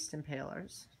beast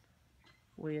impalers.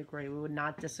 We agree. We would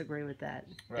not disagree with that.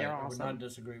 Right, They're I would awesome. not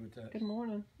disagree with that. Good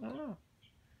morning. Oh.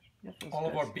 All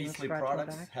of our Beastly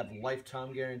products have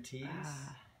lifetime guarantees,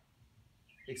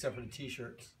 except for the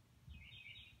t-shirts.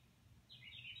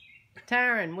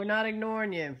 Taryn, we're not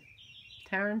ignoring you.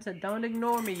 Taryn said, don't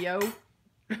ignore me, yo.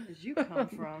 Where did you come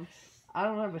from? I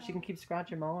don't know, but she can keep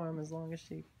scratching my arm as long as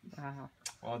she...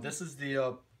 This is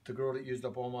the girl that used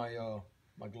up all my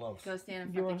my gloves. Go stand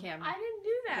in front of the camera. I didn't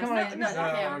do that. Come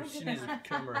on. No, she needs to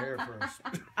comb her hair first.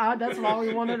 That's why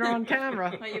we wanted her on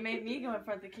camera. Well, you made me go in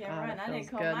front of the camera, and I feels didn't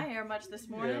comb good. my hair much this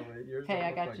morning. Yeah, yours Hey, don't I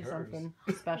look got like you hers. something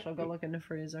special. Go look in the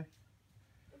freezer.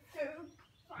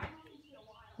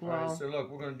 All Well, right, so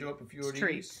look, we're going to do up a few of it's these.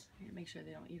 treats. Make sure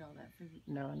they don't eat all that food.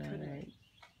 No, right.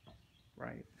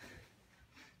 Right.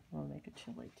 I'll make a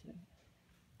chili too.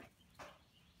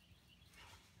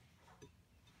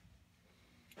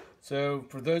 So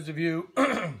for those of you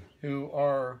who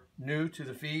are new to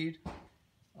the feed,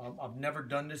 I've never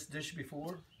done this dish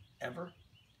before, ever.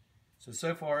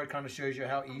 So far it kind of shows you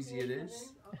how easy it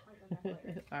is.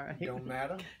 All right. Don't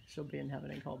matter. She'll be in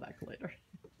heaven and call back later.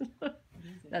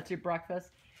 That's your breakfast?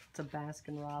 It's a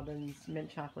Baskin Robbins mint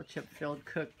chocolate chip filled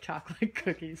cooked chocolate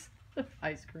cookies.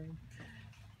 Ice cream.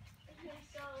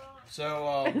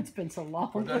 So It's been so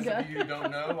long. for those of you who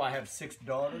don't know, I have 6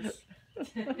 daughters.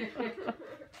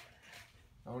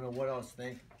 I don't know what I was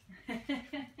thinking. I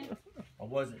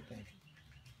wasn't thinking.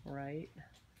 Right.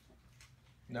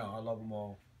 No, I love them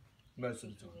all. Most of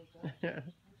the time.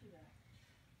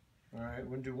 All right, we're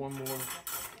going to do one more.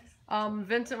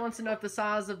 Vincent wants to know if the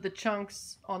size of the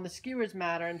chunks on the skewers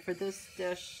matter, and for this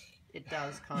dish, it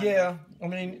does kind Yeah, I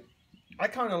mean, I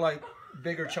kind of like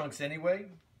bigger chunks anyway.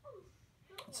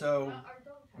 So,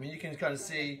 I mean, you can kind of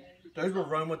see, those were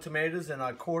Roma tomatoes, and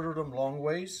I quartered them long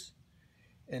ways.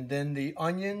 And then the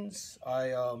onions,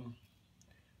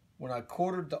 when I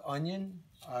quartered the onion,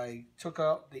 I took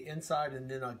out the inside and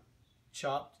then I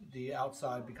chopped the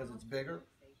outside because it's bigger.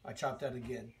 I chopped that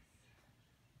again,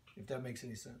 if that makes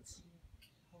any sense.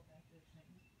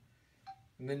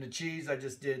 And then the cheese, I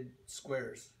just did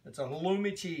squares. It's a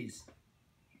halloumi cheese.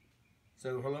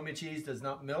 So halloumi cheese does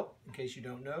not melt, in case you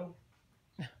don't know.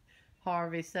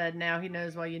 Harvey said now he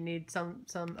knows why you need some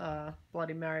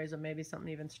Bloody Marys or maybe something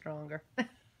even stronger.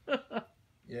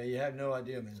 Yeah, you have no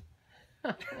idea, man.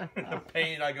 The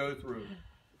pain I go through.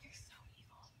 You're so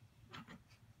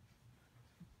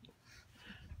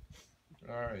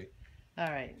evil. All right. All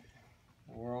right.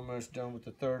 We're almost done with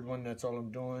the third one. That's all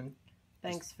I'm doing.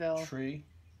 Thanks, Phil. Tree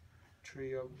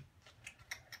of them.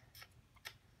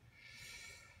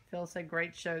 Phil said,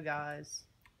 great show, guys.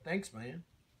 Thanks, man.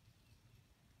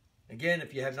 Again,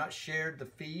 if you have not shared the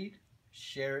feed,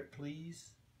 share it, please.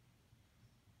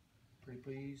 Pretty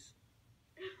please.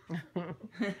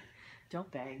 Don't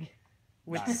beg.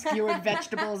 With the skewered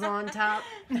vegetables on top.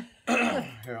 Here,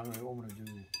 I'm gonna do.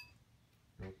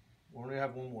 Nope. We only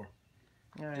have one more.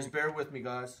 All right. Just bear with me,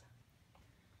 guys.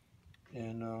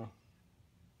 And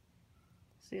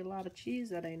See a lot of cheese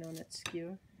that ain't on that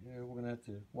skewer. yeah, we're gonna have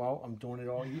to. Well, I'm doing it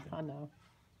all even. I know.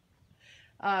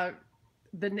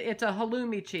 It's a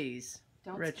halloumi cheese.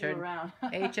 Don't Richard. screw around.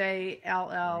 Halloumi,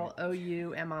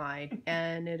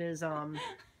 and it is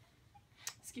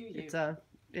Excuse you. it's a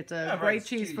Yeah, great right,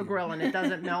 cheese skew for you. grilling. It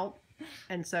doesn't melt,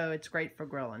 and so it's great for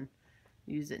grilling.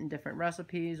 Use it in different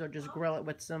recipes or just grill it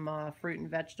with some fruit and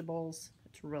vegetables.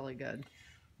 It's really good.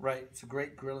 Right, it's a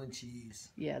great grilling cheese.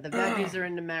 Yeah, the veggies are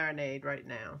in the marinade right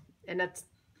now, and that's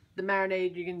the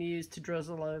marinade you can use to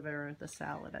drizzle over the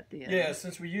salad at the end. Yeah,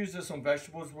 since we use this on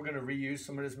vegetables, we're gonna reuse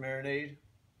some of this marinade.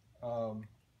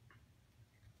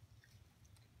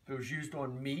 If it was used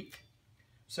on meat.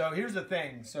 So here's the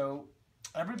thing. So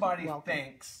everybody Welcome.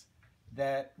 thinks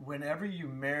that whenever you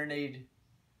marinate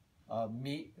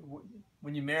meat,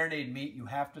 when you marinate meat, you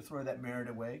have to throw that marinade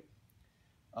away.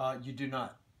 You do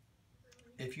not.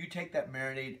 If you take that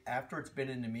marinade after it's been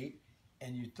in the meat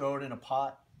and you throw it in a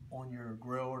pot on your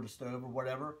grill or the stove or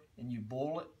whatever, and you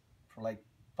boil it for like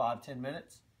 5-10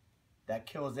 minutes, that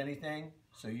kills anything.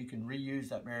 So you can reuse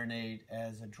that marinade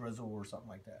as a drizzle or something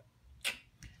like that.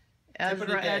 Tip of the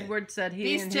Ezra day. Edward said he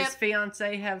Beast and tip. his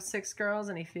fiance have 6 girls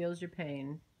and he feels your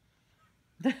pain.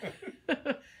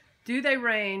 Do they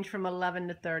range from 11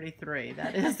 to 33?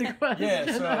 That is the question. Yeah,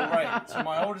 so right. So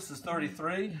my oldest is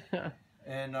 33,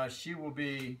 and she will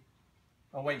be.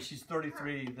 Oh wait, she's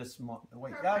 33 this month.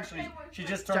 Wait, actually, she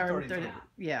just turned 33.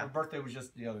 Yeah. Her birthday was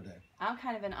just the other day. I'm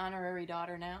kind of an honorary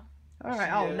daughter now. All right.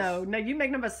 She Oh is. no, you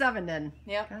make number 7 then.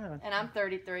 Yep. God. And I'm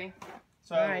 33.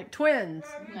 So, All right, twins.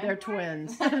 They're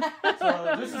twins.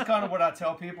 so this is kind of what I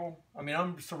tell people. I mean,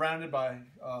 I'm surrounded by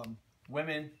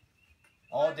women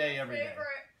all day, every day.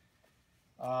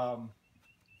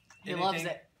 He loves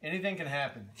it. Anything can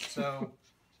happen. So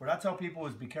what I tell people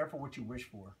is be careful what you wish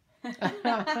for. You know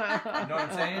what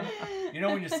I'm saying? You know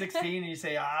when you're 16 and you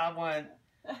say, I want,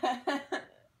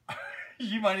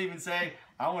 you might even say,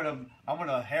 I want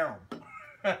a harem.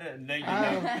 No, you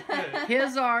don't.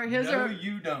 His are No,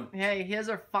 you don't. Hey, his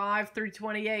are 5 through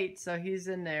 28, so he's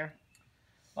in there.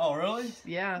 Oh, really?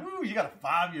 Yeah. Ooh, you got a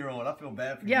 5-year-old. I feel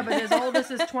bad for you. Yeah, but his oldest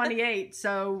is 28,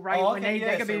 so Oh, okay, when they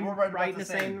yeah, could so be we're right right about in the the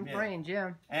same, same yeah. range,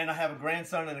 yeah. And I have a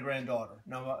grandson and a granddaughter.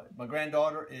 Now, my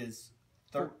granddaughter is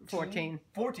 13, 14.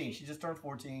 14. She just turned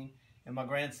 14. And my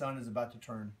grandson is about to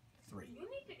turn 3.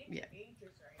 Yeah.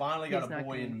 Finally got He's a not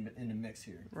boy gonna- in the mix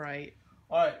here. Right.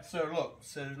 All right, so look.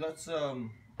 So let's... I would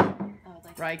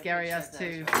like to Right, have a Gary picture has of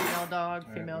 2. those. Female dog, All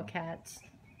right, female well. cats.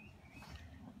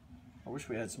 I wish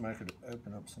we had somebody who could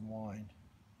open up some wine.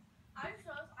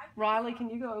 Riley, can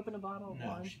you go open a bottle of No,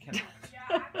 wine? she cannot.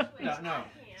 Yeah, actually,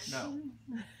 No.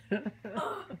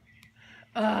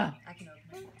 Ugh. I can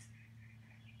open it.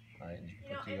 All right,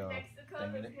 you You know, put the in thing Mexico,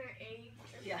 in there's it. her age.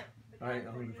 Yeah. All right,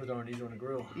 I'm going to put these on the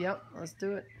grill. Yep, let's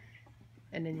do it.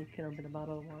 And then you can open a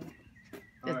bottle of wine.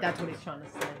 All right. That's what he's trying to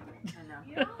say. I know.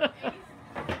 You know, Ace,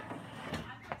 I put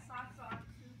socks on to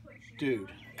put shoes Dude, on.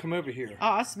 come over here. Oh,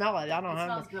 I smell it. I don't It have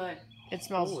smells good. It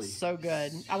smells Holy so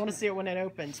good. I want to see it when it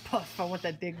opens. Puff, I want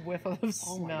that big whiff of smell.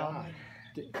 Oh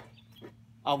my God.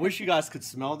 I wish you guys could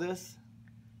smell this.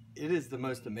 It is the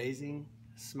most amazing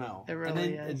smell. It and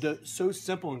really then is. The so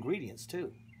simple ingredients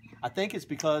too. I think it's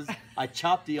because I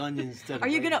chopped the onions instead of Are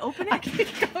you grating. going to open I it?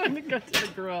 keep going to go to the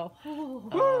grill.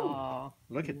 Oh,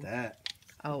 Look at that.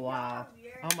 oh wow.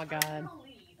 Weird. Oh my God. I'm gonna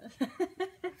leave.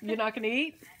 You're not going to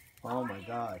eat? Oh my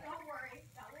God. Don't worry,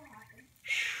 that will happen.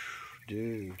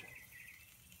 Dude.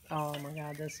 Oh my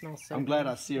God, this smells so I'm glad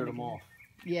good. I seared them off.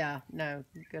 Yeah, no,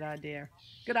 good idea.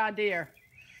 Good idea.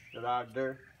 Good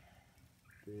idea.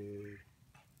 Dude.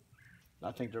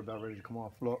 I think they're about ready to come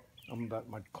off. Look,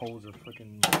 my coals are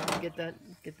freaking... Get that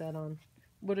on.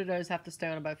 What do those have to stay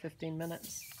on about 15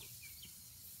 minutes?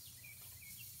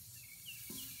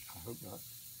 I hope not.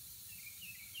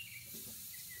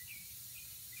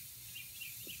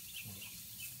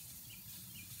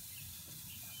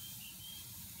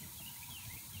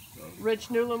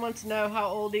 Rich Newland wants to know how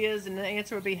old he is, and the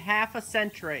answer would be half a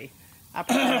century. I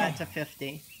prefer that to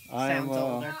 50. Sounds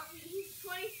older. No, he's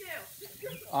 22.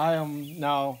 I am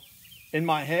now, in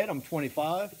my head, I'm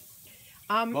 25,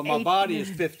 I'm but my body is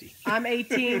 50. I'm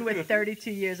 18 with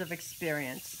 32 years of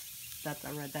experience. I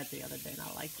read that the other day and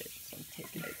I liked it, so I'm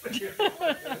taking it.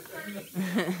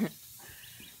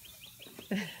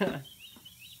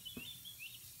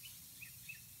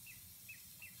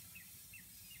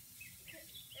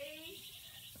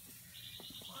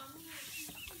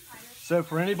 So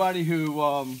for anybody who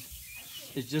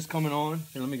is just coming on,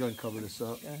 here, let me go and cover this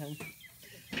up. Go ahead.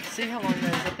 See how long it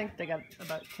is. I think they got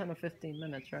about 10 or 15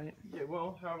 minutes, right? Yeah,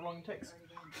 well, however long it takes.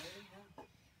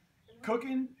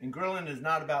 Cooking and grilling is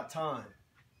not about time.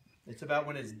 It's about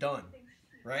when it's done,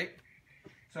 right?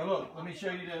 So look, let me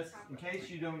show you this. In case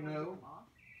you don't know,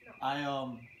 I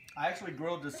actually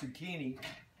grilled the zucchini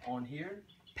on here.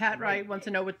 Pat Wright wants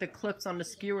to know what the clips on the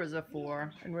skewers are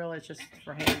for, and really it's just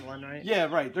for handling, right? Yeah,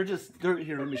 right. They're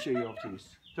here. Let me show you off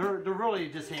these. They're really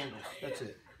just handles. That's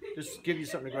it. Just give you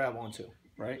something to grab onto,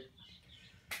 right?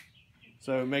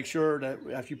 So make sure that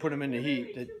after you put them in the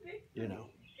heat, that you know,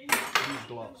 use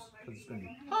gloves because it's gonna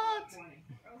be hot.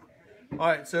 All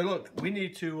right. So look, we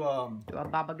need to Do a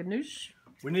baba ganoush.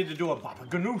 we need to do a baba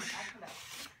ganoush.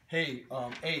 Hey,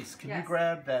 Ace, can you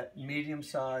grab that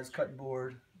medium-sized cutting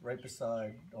board right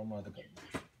beside all my other cutting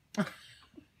boards?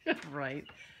 Right.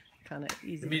 Kind of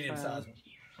easy. The medium-sized one.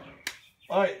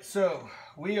 All right, so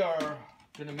we are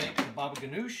gonna make the baba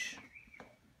ganoush.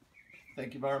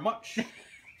 Thank you very much.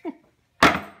 I want to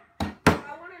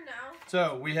know.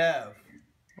 So we have,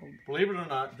 believe it or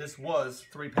not, this was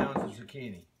 3 pounds of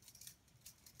zucchini.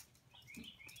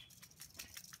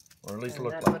 Or at least it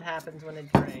looked That's like. what happens when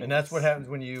it drains. And that's what happens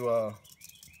when you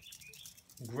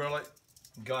grill it,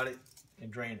 gut it,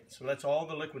 and drain it. So that's all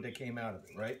the liquid that came out of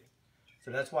it, right?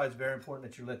 So that's why it's very important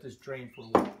that you let this drain for a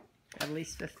while. At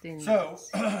least 15 So,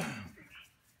 minutes.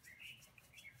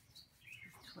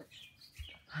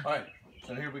 all right,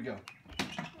 so here we go.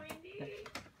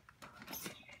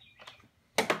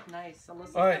 Nice.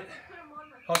 Alyssa. All right,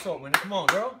 hustle, Winnie. Come on,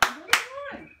 girl.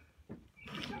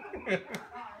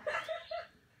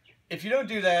 If you don't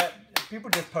do that, people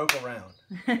just poke around.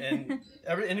 And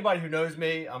anybody who knows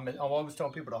me, I'm always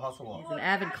telling people to hustle He's off an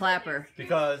avid clapper.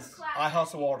 because I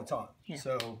hustle all the time. Yeah.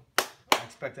 So I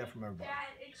expect that from everybody. Dad,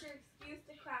 it's your excuse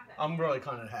to clap it. I'm really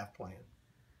kind of half playing.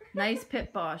 Nice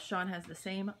pit boss. Sean has the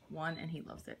same one and he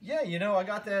loves it. Yeah, you know, I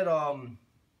got that a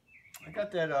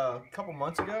couple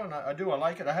months ago, and I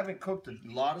like it. I haven't cooked a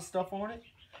lot of stuff on it.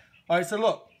 All right, so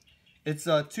look, it's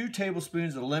 2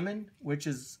 tablespoons of lemon, which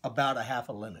is about a half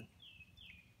a lemon.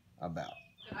 About.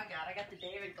 I got the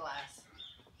David glass.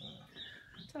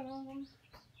 Ta-da. All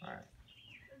right.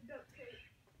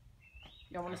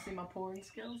 Y'all want to see my pouring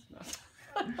skills? No.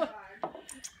 Oh, God.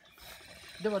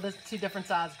 Well, there's 2 different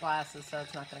size glasses, so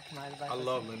it's not going to come out of that. I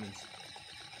love lemons.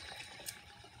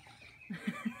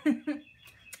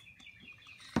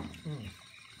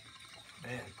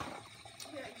 Man.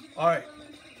 All right.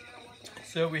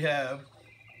 So we have.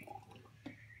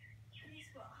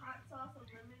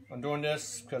 I'm doing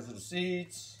this because of the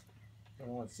seeds. I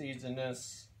don't want seeds in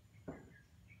this.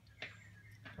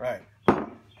 Right.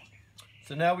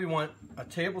 So now we want a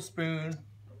tablespoon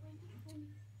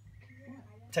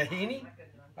tahini.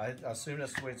 I assume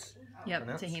that's the way it's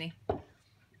pronounced. Tahini.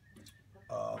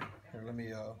 Here, let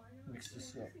me mix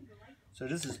this up. So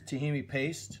this is tahini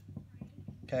paste.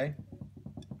 Okay.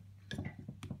 Let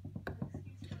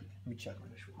me check on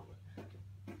this real quick.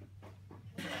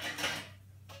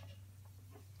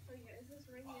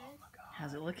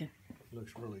 How's it looking?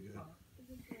 Looks really good.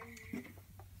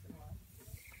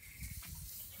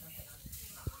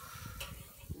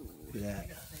 Look at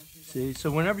that. See,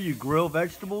 so whenever you grill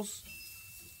vegetables,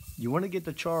 you want to get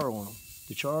the char on them.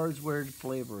 The char is where the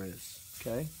flavor is.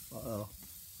 Okay? Uh-oh.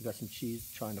 We got some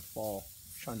cheese trying to fall,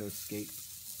 trying to escape.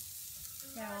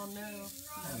 Oh, no.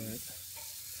 All right.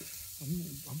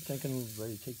 I'm thinking we're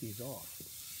ready to take these off.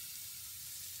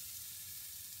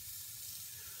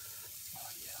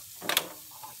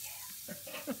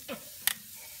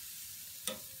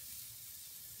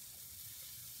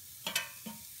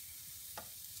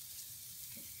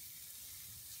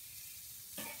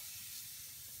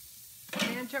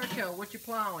 Dan Churchill, what you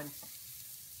plowing?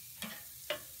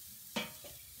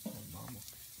 Oh, mama.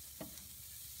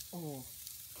 Oh.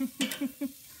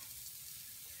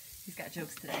 He's got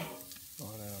jokes today.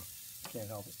 Oh no, can't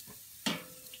help it.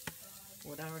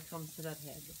 Whatever comes to that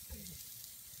head.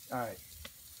 All right,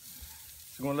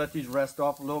 so we're gonna let these rest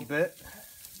off a little bit.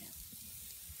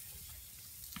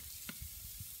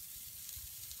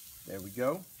 There we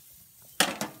go.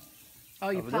 Oh,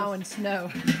 you're Over plowing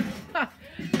snow.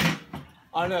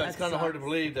 I know, That it's kind of hard to sucks,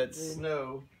 believe that dude.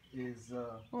 snow is,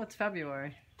 Well, it's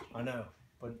February. I know,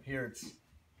 but here it's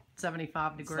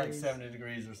 75 like degrees. 70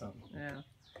 degrees or something. Yeah.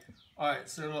 All right,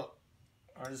 so look,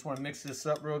 I just want to mix this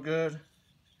up real good.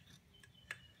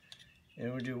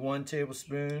 And we do 1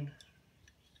 tablespoon.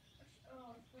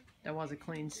 That was a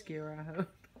clean skewer, I hope.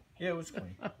 Yeah, it was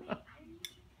clean.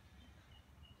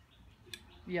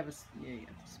 You have a spoon.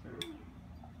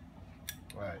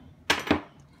 All right.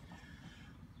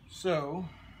 So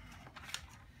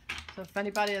if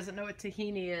anybody doesn't know what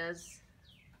tahini is,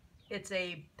 it's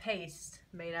a paste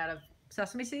made out of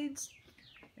sesame seeds,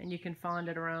 and you can find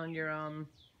it around your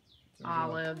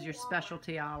olives, your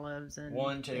specialty olives, and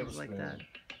 1 things like that.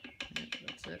 tablespoon.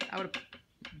 That's it. I would.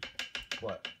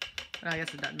 What? I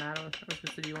guess it doesn't matter. I was gonna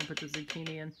say you want to put the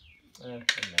zucchini in. Doesn't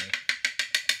matter.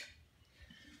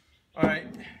 All right,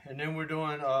 and then we're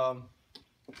doing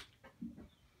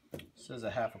says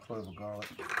a half a clove of garlic.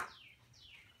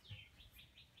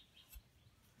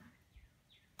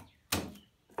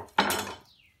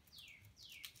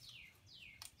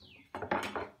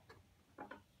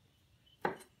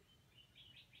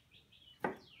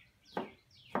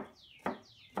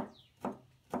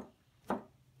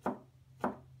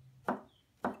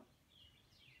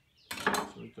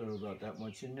 So we throw about that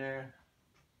much in there.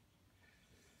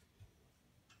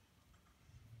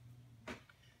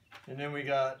 And then we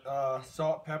got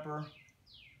salt, pepper.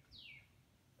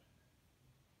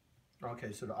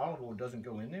 Okay, so the olive oil doesn't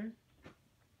go in there?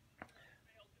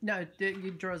 No,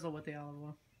 you drizzle with the olive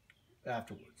oil.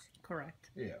 Afterwards. Correct.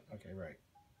 Yeah, okay, right.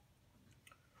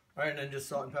 All right, and then just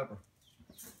salt and pepper.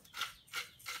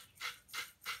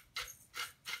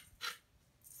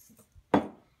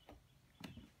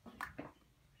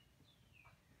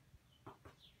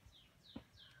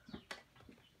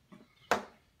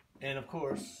 And of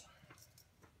course,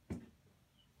 where's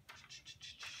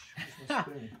my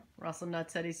spoon? Russell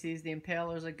Nutt said he sees the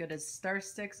impalers are good as stir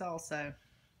sticks also.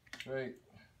 Right.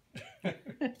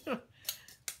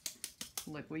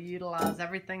 Look, we utilize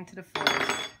everything to the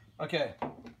fullest. Okay,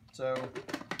 so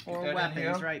Or that in weapons,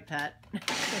 here. right, Pat?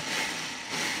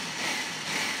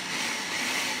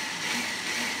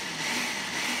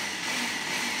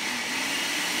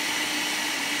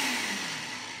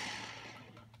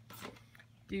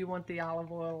 Do you want the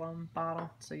olive oil bottle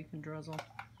so you can drizzle?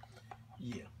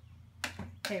 Yeah.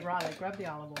 Hey, Riley, grab the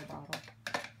olive oil bottle.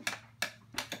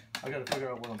 I gotta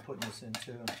figure out what I'm putting this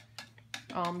into.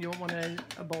 You want a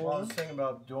bowl? Well, I was thinking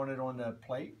about doing it on the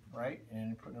plate, right?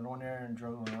 And putting it on there and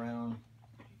drizzling around.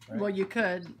 Right? Well, you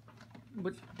could.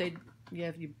 But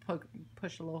if you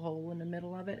push a little hole in the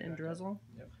middle of it and drizzle.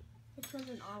 Yep. Which one's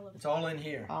an olive? It's all in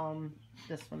here.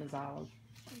 This one is olive.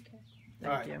 Okay.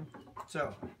 Thank Alright. you.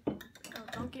 So, Oh,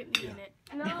 don't get me in it.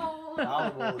 No.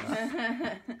 olive oil is,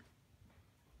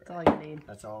 That's all you need.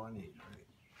 that's all I need.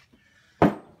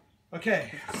 Right?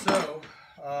 Okay, so,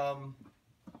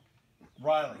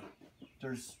 Riley,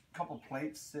 there's a couple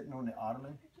plates sitting on the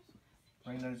ottoman.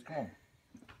 Bring those, come on.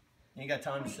 You ain't got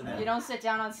time to sit down. You don't sit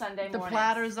down on Sunday The morning.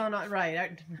 platters on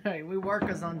right. We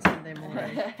workers on Sunday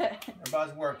morning.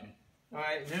 Everybody's working. All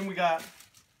right, and then we got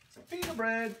some pita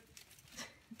bread.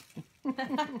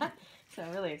 So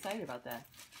I'm really excited about that.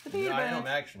 Yeah, I am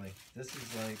actually. This is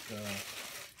like,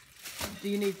 Do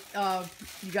you need?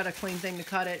 You got a clean thing to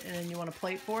cut it, and then you want a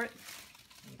plate for it?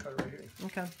 cut it right here.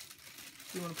 Okay.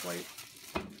 You want a plate?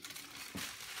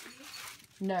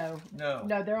 No. No.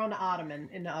 No, they're on the ottoman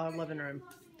in the living room.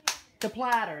 The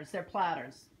platters, they're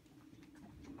platters.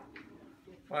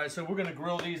 All right, so we're gonna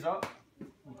grill these up.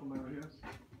 We'll come over here.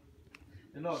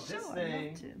 And look, this Sure, I'd thing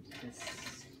love to. is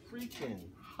freaking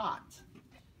hot.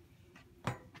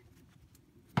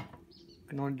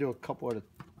 Can only do a couple at a,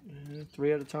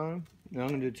 3 at a time. No, I'm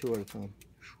gonna do 2 at a time.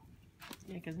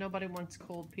 Yeah, because nobody wants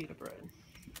cold pita bread.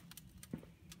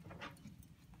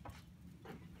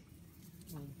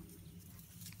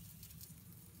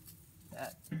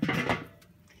 That. I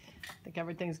think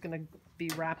everything's gonna be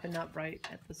wrapping up right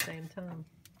at the same time.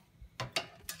 There's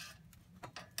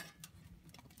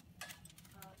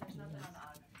nothing on the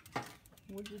ottoman.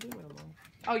 What'd you do with them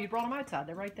all? Oh, you brought them outside.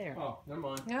 They're right there. Oh, never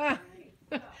mind. Yeah.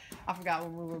 I forgot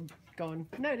when we were going,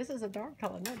 no, this is a dark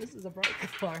color. No, this is a bright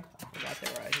color. I forgot they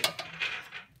were right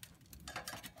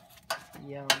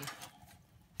here. Yum.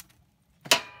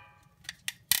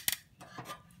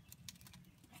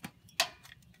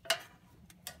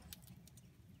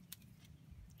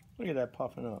 Look at that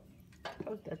puffing up.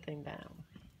 Put that thing down.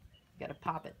 You gotta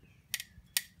pop it.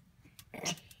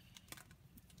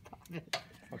 Pop it.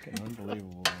 Fucking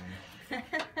unbelievable. Man.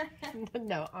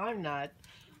 No, I'm not.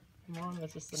 Mom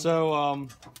was just So,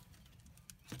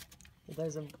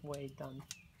 Those are way done.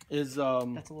 Is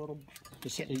That's a little.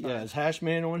 is Hash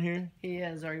Man on here? He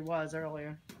is, or he was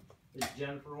earlier. Is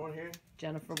Jennifer on here?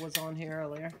 Jennifer was on here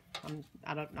earlier.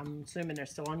 I'm assuming they're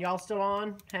still on. Y'all still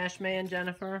on? Hashman,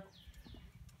 Jennifer.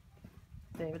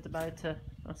 David's about to.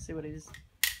 Let's see what he's.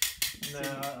 No,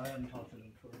 I haven't talked to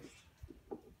them first.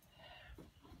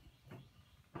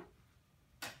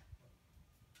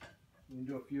 We can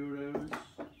do a few of those.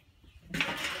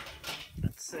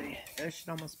 Let's see. Those should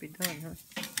almost be done, huh?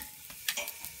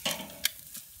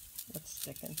 What's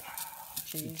sticking?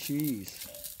 Cheese. Cheese.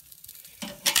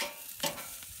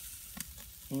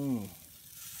 Mmm.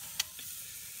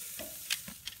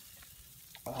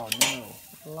 Oh no.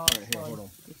 Lost Right here, one. hold on.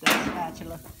 With that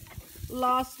spatula.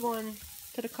 Lost one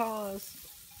to the cause.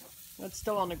 It's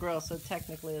still on the grill, so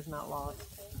technically it's not lost.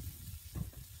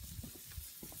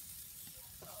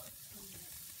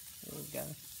 There we go.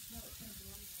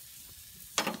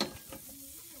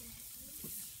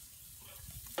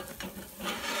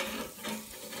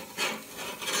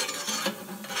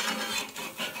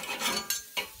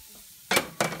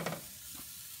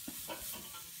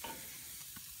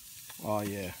 Oh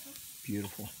yeah,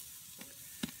 beautiful.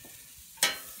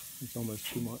 It's almost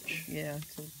too much. Yeah,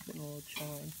 it's getting a little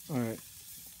charred. All right,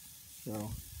 so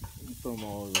throw them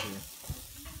all over here.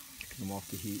 Get them off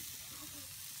the heat.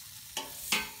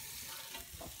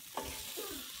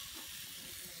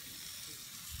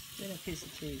 Get a piece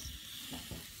of cheese.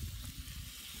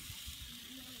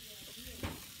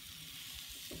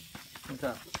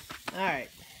 Okay. All right.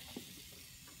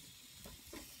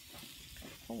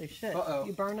 Holy shit! Uh-oh.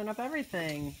 You're burning up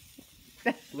everything.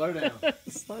 Slow down.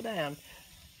 Slow down.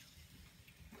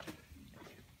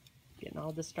 Getting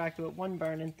all distracted with one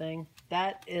burning thing.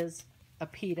 That is a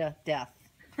pita death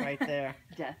right there.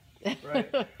 Death. Right.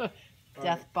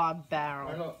 Death Bob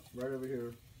Barrel. Right over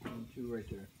here. And two right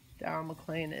there. Darryl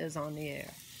McLean is on the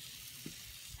air.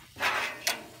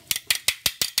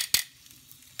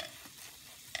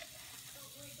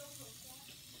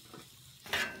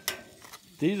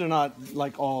 These are not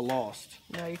like all lost.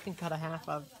 No, you can cut a half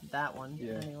of that one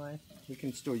anyway. We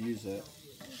can still use that.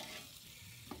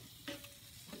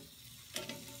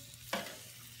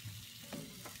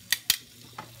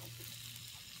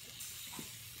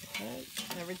 Right.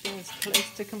 Everything is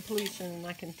close to completion and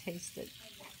I can taste it.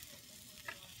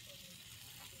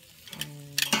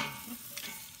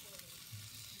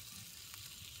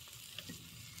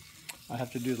 I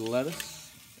have to do the lettuce.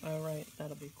 All right,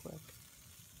 that'll be quick.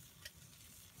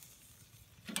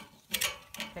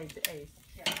 Okay, the Ace.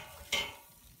 Yeah.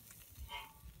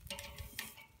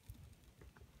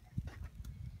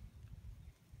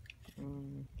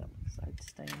 That looks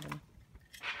outstanding.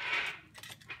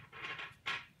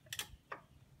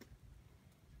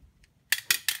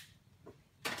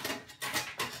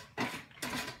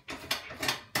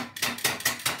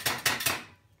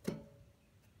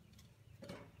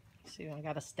 See, I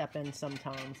gotta step in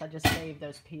sometimes. I just save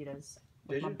those pitas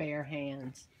with Did my you? bare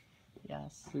hands.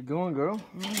 Yes. Good going, girl.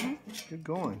 Mm-hmm. Good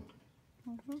going.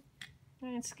 Mm-hmm. I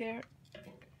ain't scared.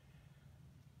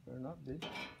 Better not be.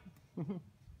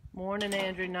 Morning,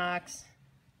 Andrew Knox.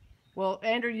 Well,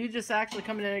 Andrew, you just actually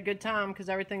coming in at a good time because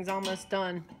everything's almost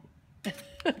done.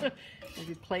 We'll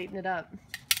be plating it up.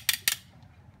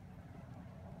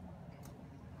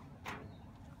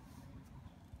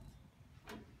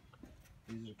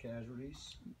 These are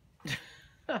casualties.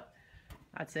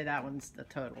 I'd say that one's a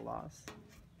total loss.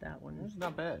 That one. It's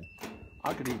not bad.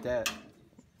 I could eat that.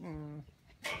 Mm.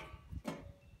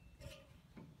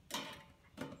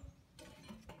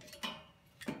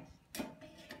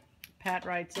 Pat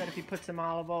Wright said if you put some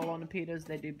olive oil on the pitas,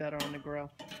 they do better on the grill.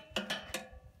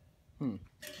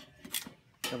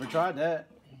 Never tried that.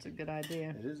 It's a good idea.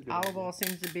 It is a good Olive idea. oil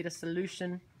seems to be the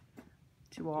solution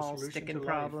to all solution sticking to life.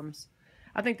 problems.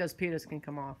 I think those pitas can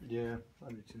come off. Yeah, I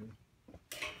do too.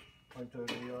 I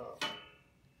totally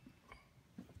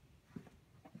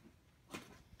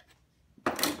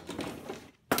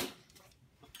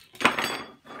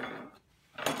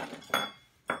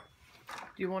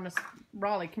Do you want to,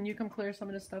 Raleigh, can you come clear some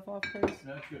of this stuff off, please?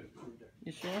 That's good.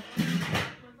 You sure?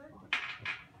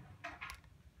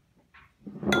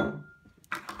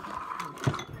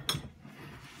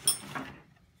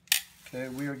 Okay,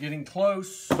 we are getting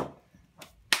close. Yeah.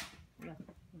 I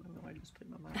don't know why I just put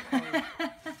my mouth closed.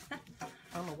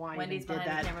 I don't know why Wendy's you did behind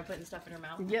that. the camera putting stuff in her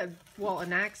mouth. Yeah, well,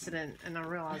 an accident, and I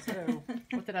realized, oh,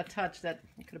 what did I touch that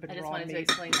could have been I just raw wanted to meat?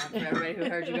 explain that for everybody who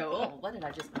heard you go, oh, what did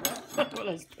I just put? What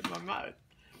I just put in my mouth.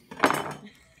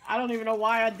 I don't even know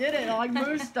why I did it. I like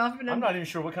move stuff and then... I'm not even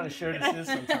sure what kind of show this is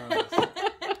sometimes.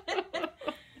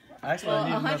 Actually, Well, I need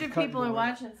another 100 cutting people are board.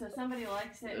 watching, so somebody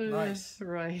likes it. Nice.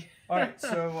 Right. All right,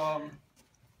 so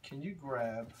can you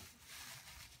grab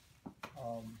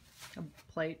A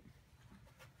plate.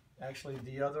 actually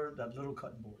that little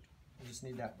cutting board? I just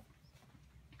need that one,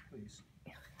 please.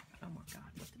 Oh my God,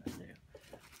 what did I do?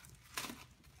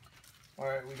 All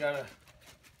right, we gotta.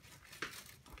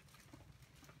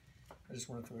 I just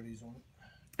want to throw these on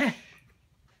it.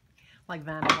 Like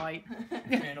Vanna White.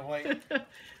 Vanna White.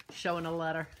 Showing a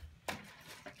letter.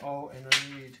 Oh, and I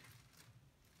need.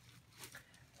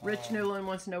 Rich Newland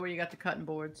wants to know where you got the cutting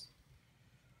boards.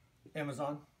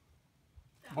 Amazon.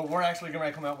 But we're actually going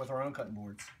to come out with our own cutting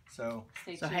boards. So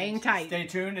Stay So tuned. hang tight. stay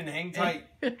tuned and hang tight.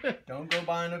 Don't go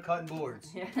buying no cutting boards.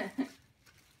 Yeah.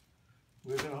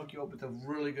 We're going to hook you up with a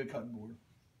really good cutting board.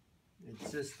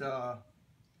 It's just, Trying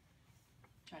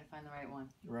to find the right one.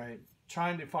 right.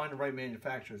 Trying to find the right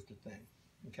manufacturer is the thing.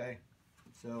 Okay?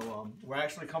 So we're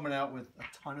actually coming out with a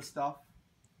ton of stuff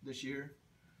this year.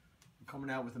 We're coming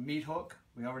out with a meat hook.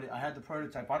 I had the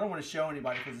prototype. I don't want to show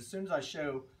anybody because as soon as I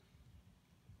show,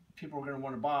 people are going to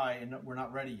want to buy and we're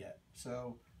not ready yet.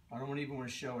 So I don't even want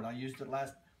to show it. I used it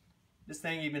last. This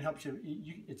thing even helps you.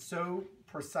 It's so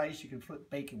precise you can flip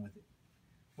bacon with it.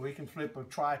 Or you can flip a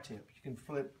tri-tip. You can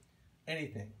flip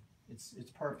anything. It's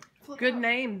perfect. Good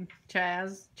name,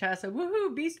 Chaz. Chaz said,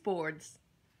 woohoo, Beast Boards.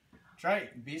 That's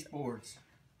right, Beast Boards.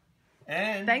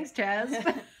 And Thanks, Chaz.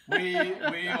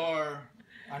 we are,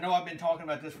 I know I've been talking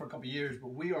about this for a couple of years, but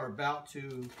we are about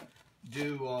to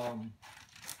do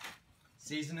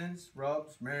seasonings,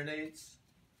 rubs, marinades.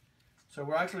 So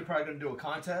we're actually probably going to do a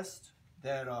contest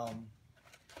that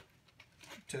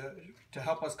to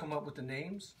help us come up with the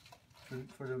names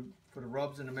for the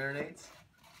rubs and the marinades.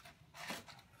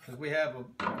 Because we have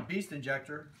a beast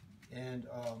injector and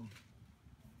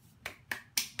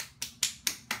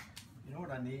you know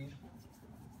what I need?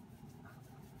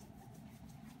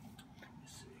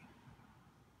 Let's see.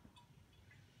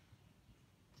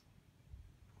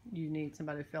 You need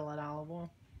somebody to fill out olive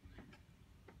oil.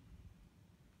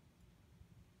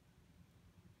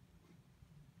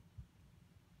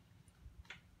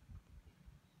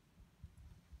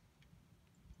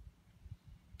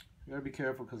 You gotta be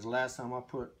careful because last time I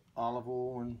put olive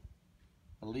oil in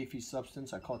a leafy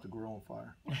substance, I caught the grill on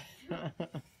fire. Good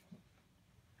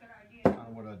idea. Kind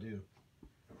of what I do.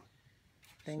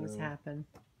 Things So, happen.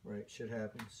 Right, shit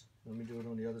happens. Let me do it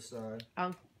on the other side.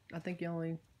 I think you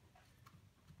only...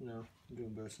 No, I'm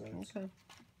doing both sides. Okay.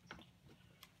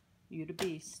 You the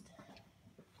beast.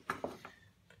 You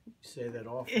say that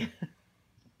often.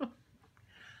 Oh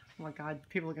my God,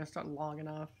 people are gonna start logging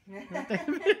off. Like,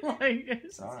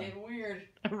 it's, It's getting weird.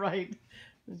 right.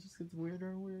 It just gets weirder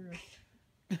and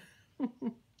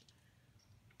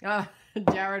weirder.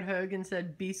 Jared Hogan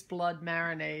said beast blood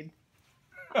marinade.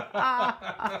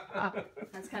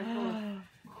 That's kind of cool.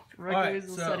 Rick All right,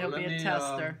 Weasel so said he'll let be a me,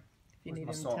 tester if you where's need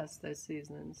my him salt? to test those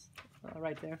seasonings.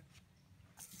 Right there.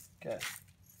 Okay.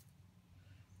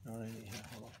 No, I need here.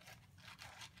 Hold on.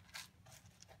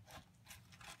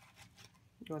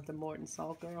 You want the Morton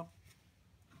salt, girl?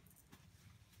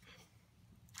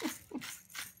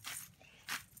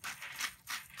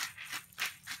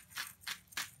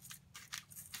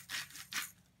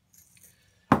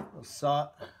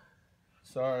 Salt.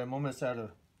 Sorry, I'm almost out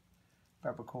of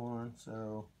peppercorn,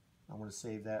 so I'm going to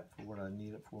save that for what I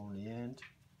need it for in the end.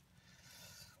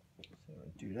 So I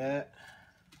do that.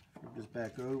 Flip this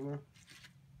back over.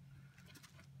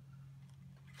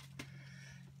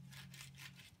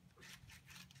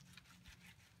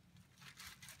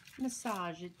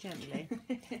 Massage it gently.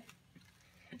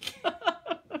 Oh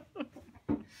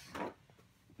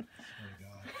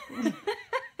God.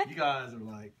 You guys are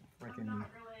like I'm freaking. not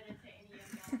related to any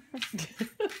of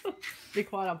them. Be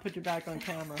quiet, I'll put you back on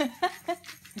camera.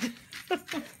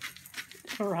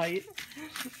 Right.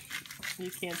 You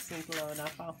can't sink low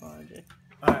enough, I'll find you.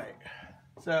 Alright,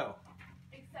 so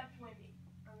Except Wendy.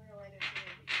 I'm related to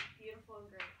Wendy. Beautiful and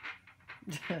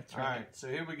great. That's right. alright, so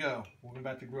here we go. We're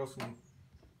about to grill some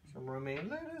romaine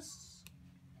lettuce.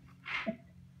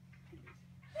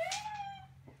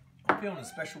 I'm feeling a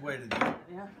special way today.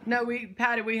 Yeah. No,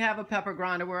 Patty, we have a pepper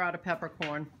grinder. We're out of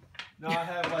peppercorn. No, I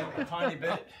have like a tiny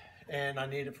bit, and I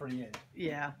need it for the end.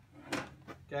 Yeah.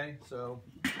 Okay, so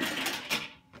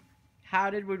How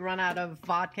did we run out of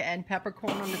vodka and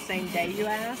peppercorn on the same day, you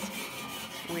ask?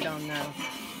 We don't know.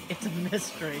 It's a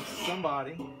mystery.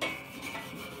 somebody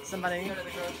Somebody, Go to the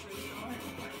grocery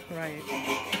store. right.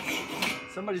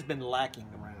 somebody's been lacking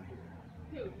around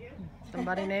here. Who, you?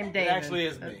 Somebody named It David. actually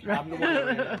is me. That's I'm the one that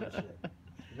ran out of shit.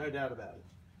 No doubt about it.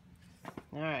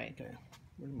 All right. Okay,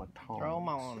 where's my tongs? Throw them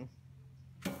on.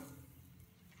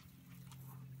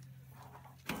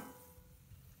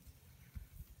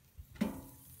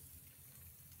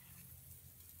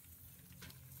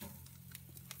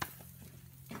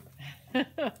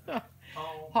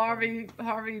 Harvey,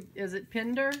 is it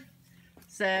Pinder?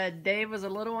 Said Dave was a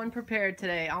little unprepared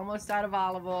today. Almost out of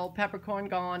olive oil, peppercorn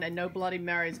gone, and no Bloody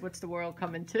Marys. What's the world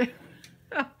coming to?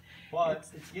 But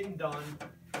it's getting done.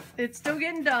 It's still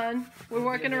getting done. We're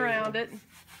working around it.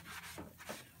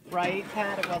 Right,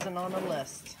 Pat? It wasn't on the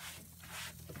list.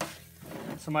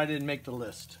 Somebody didn't make the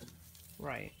list.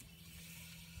 Right.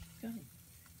 Good.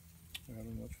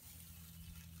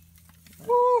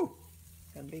 Woo!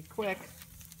 Gonna be quick.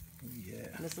 Yeah.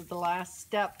 And this is the last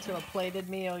step to a plated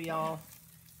meal, y'all.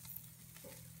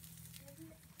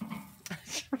 I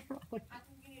think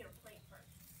you need a plate first.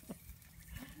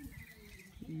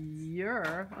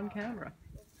 You're on camera.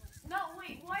 No,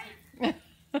 wait, what? Fine,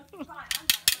 I'm not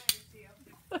going to you.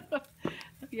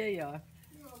 Yeah, you are.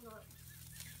 No, I'm not.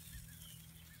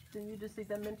 Didn't you just eat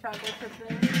that mint chocolate chip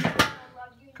thing? I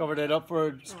love you. Cover that up for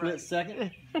a split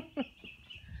second.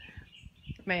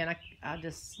 Man, I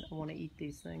just want to eat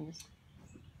these things.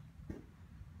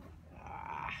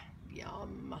 Ah,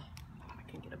 yum. I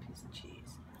can get a piece of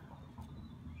cheese.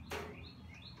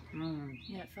 Mmm.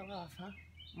 Yeah, it fell off, huh?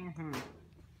 Mm-hmm.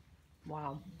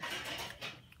 Wow.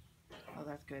 Oh,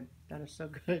 that's good. That is so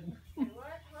good. What?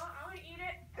 Huh? I want to eat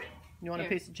it. You want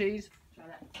Here. a piece of cheese? Try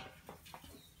that.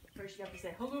 First you have to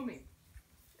say halloumi.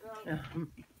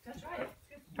 That's right.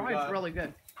 Try it's really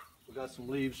good. We got some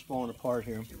leaves falling apart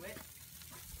here. Do it.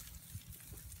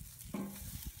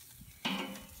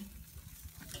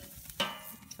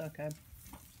 It's okay.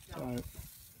 All right.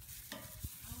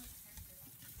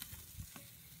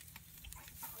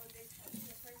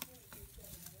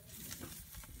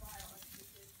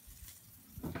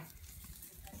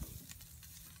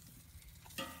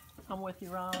 I'm with you,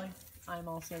 Riley. I'm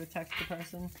also a texture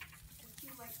person.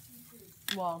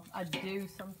 Well, I do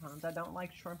sometimes. I don't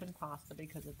like shrimp and pasta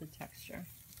because of the texture,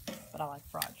 but I like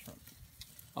fried shrimp.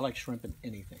 I like shrimp in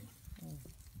anything. I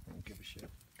don't give a shit.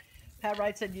 Pat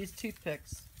Wright said use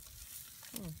toothpicks.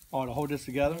 Oh, to hold this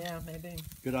together? Yeah, maybe.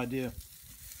 Good idea.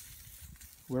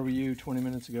 Where were you 20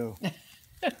 minutes ago?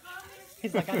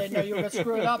 He's like, I didn't know you were going to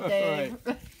screw it up, Dave.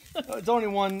 It's only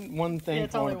one thing. Yeah,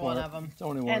 it's only falling one apart. of them. It's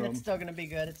only one and of it's them. still going to be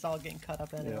good. It's all getting cut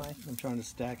up anyway. Yeah, I'm trying to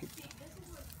stack it.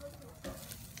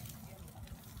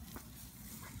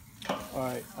 All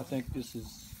right, I think this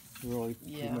is really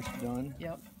pretty Yeah. much done.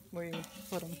 Yep. Where you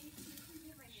put them.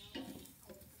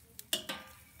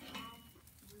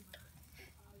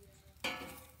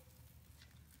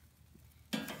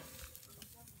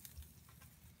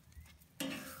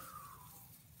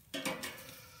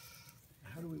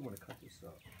 How do we want to cut this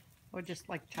up? Or just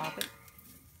like chop it.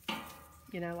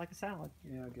 You know, like a salad.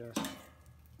 Yeah, I guess.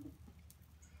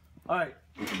 All right.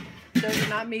 Those are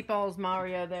not meatballs,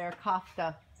 Mario. They're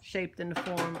kafta, shaped in the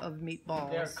form of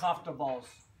meatballs. They're kafta balls.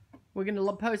 We're going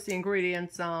to post the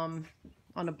ingredients on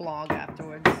the blog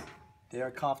afterwards. They're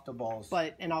kafta balls.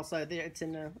 And also it's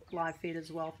in the live feed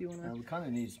as well if you want to. We kind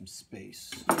of need some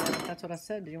space. Yeah, that's what I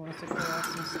said. Do you want us to clear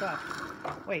off some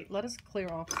stuff? Wait, let us clear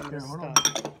off some of this Hold on.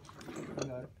 stuff. I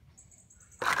got it.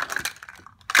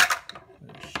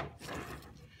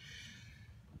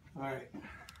 All right.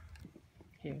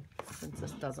 Here, since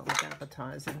this doesn't look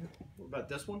appetizing. What about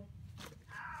this one?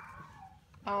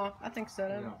 I think so.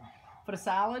 Yeah. For the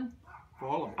salad, For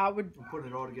all of it. I would I'm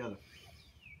putting it all together.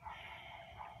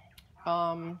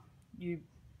 I do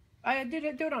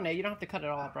it on there. You don't have to cut it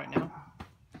all up right now.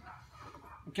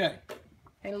 Okay.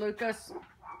 Hey, Lucas.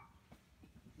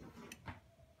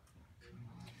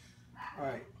 All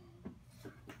right.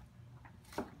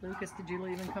 Lucas, did you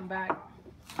leave and come back?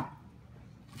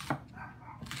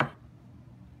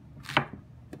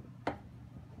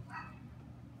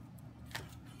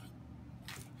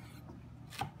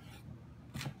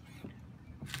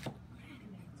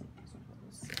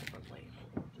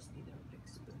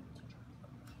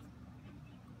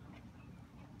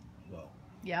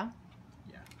 Yeah?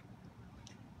 Yeah.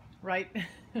 Right?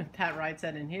 Pat Wright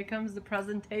said, and here comes the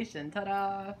presentation.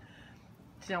 Ta-da! You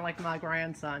sound like my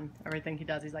grandson. Everything he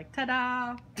does, he's like,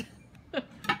 ta-da!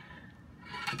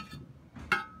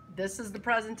 This is the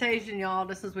presentation, y'all.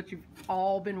 This is what you've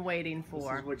all been waiting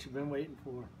for. This is what you've been waiting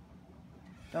for.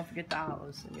 Don't forget the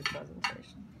olives in your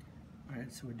presentation. All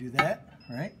right, so we do that,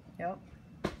 right? Yep.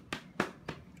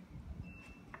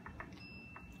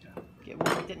 Get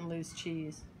one that didn't lose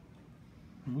cheese.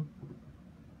 Hmm?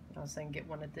 I was saying get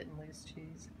one that didn't lose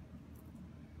cheese.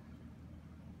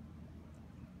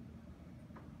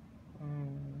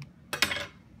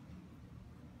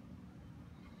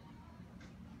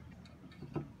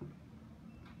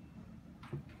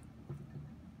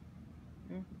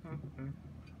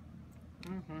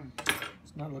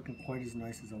 It's not looking quite as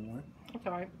nice as I want. That's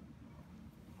all right.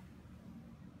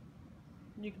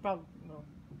 You could probably. Well,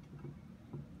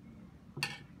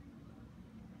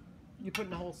 you putting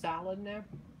the whole salad in there?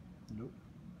 Nope.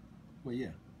 Well, yeah.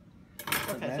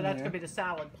 Okay, so that's gonna be the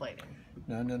salad plating.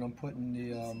 No, and then I'm putting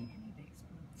the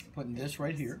putting this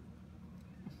right here.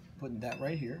 Putting that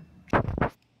right here. I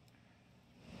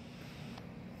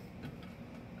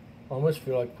almost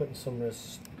feel like putting some of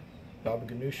this baba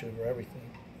ganoush over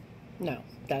everything. No,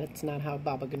 that's not how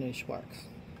baba ganoush works.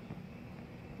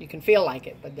 You can feel like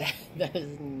it, but that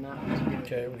is not.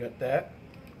 Okay, we got that.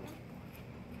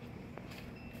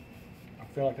 I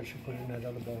feel like I should put it in that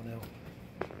other bowl now.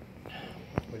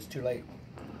 But it's too late.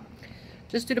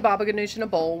 Just do the baba ganoush in a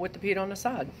bowl with the pita on the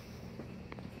side.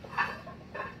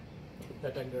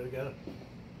 That doesn't go together.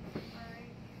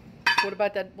 What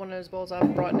about that one of those bowls I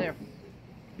brought in there?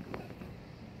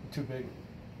 Too big.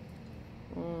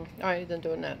 All right, then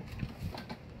doing that.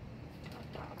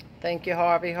 Thank you,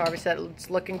 Harvey. Harvey said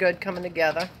it's looking good coming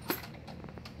together.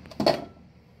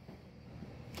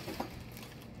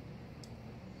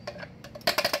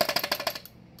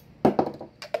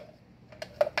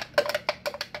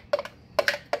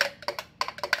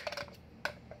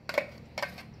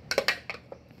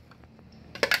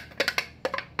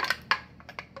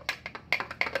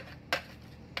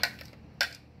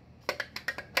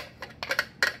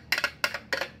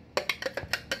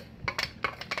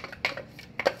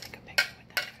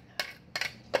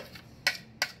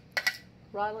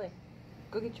 Riley,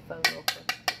 go get your phone real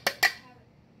quick.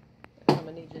 I'm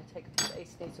gonna need you to take a picture.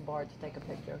 Ace needs a bar to take a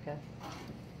picture, okay?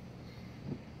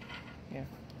 Here.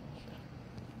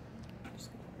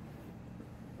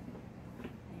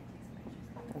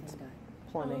 That's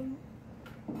plenty.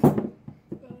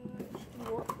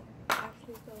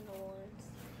 Actually, go to Lawrence.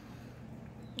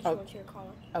 Just Oh. want you to call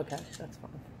him. Okay, that's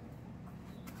fine.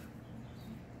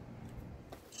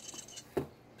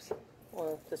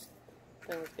 Or if this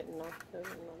thing was getting knocked over,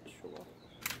 I'm not sure.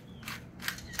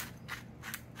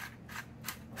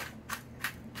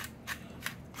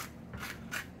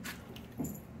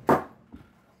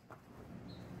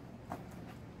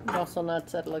 Also Nut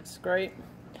said looks great.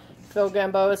 Phil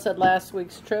Gamboa said last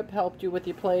week's trip helped you with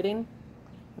your plating,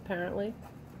 apparently.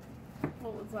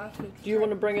 What was last week's Do you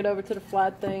want to bring it over to the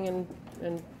flat thing and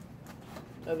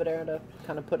over there to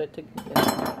kind of put it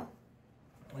together?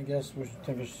 I guess we should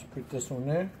think I should put this one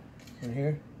there, in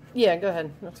here. Yeah, go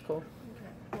ahead. That's cool.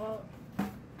 Okay. Well,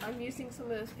 I'm using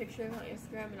some of those pictures on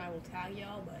Instagram, and I will tag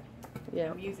y'all, but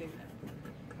Yeah. I'm using them.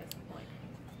 That's the point.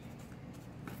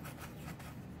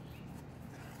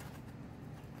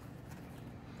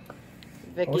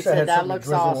 Vicky said that looks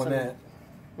awesome.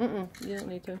 You don't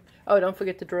need to. Oh, don't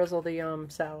forget to drizzle the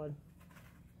salad.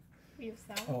 We have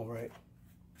salad. Oh, right.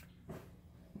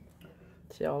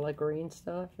 See all that green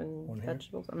stuff and On here?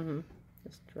 vegetables?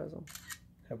 Just drizzle.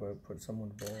 How about put some on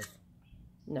the balls?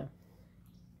 No.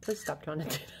 Please stop trying to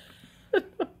do that.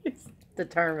 He's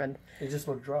determined. They just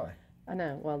look dry. I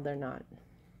know. Well, they're not.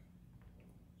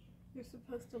 You're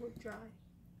supposed to look dry.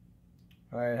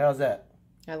 All right, how's that?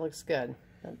 That looks good.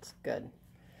 That's good.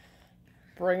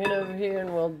 Bring it over here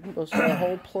and we'll show the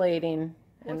whole plating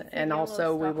and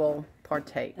also we will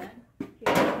partake.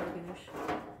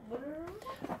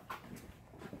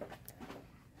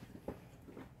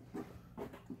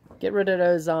 Get rid of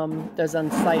those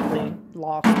unsightly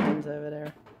lost ones over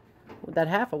there. That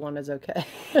half of one is okay.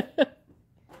 Could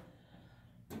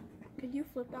you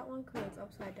flip that one? Because it's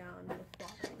upside down and it's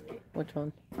blocking me. Which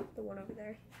one? The one over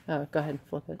there. Oh, go ahead and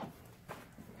flip it.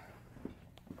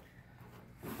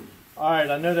 All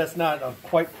right, I know that's not a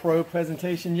quite pro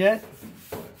presentation yet,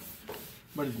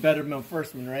 but it's better than the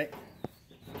first one, right?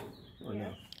 Or no?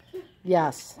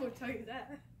 Yes. I will tell you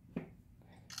that.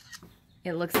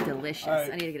 It looks delicious.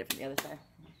 Right. I need to get it from the other side.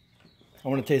 I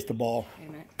want to taste the ball. Wait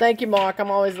a minute. Thank you, Mark.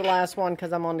 I'm always the last one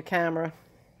because I'm on the camera.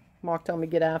 Mark told me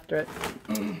to get after it.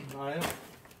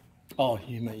 Oh,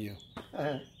 you meant you.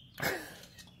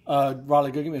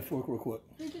 Riley, go get me a fork real quick.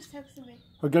 You just texted me.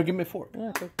 Or go get me a fork.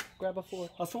 Yeah, go grab a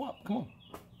fork. Hustle up, come on.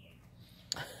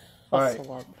 All right.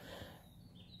 Hustle up.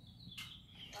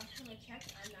 Last time I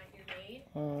checked, I'm not your maid.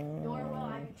 Nor will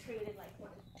I be treated like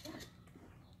one.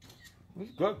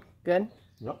 It's good. Good?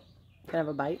 Yep. Can I have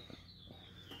a bite?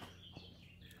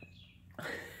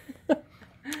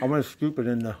 I'm going to scoop it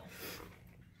in the...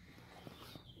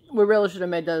 We really should have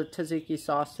made the tzatziki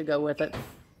sauce to go with it.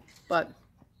 But,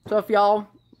 so if y'all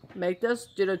make this,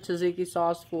 do the tzatziki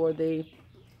sauce for the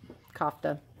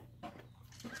kafta.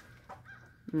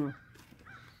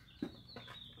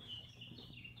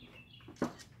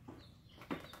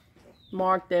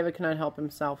 Mark, David cannot help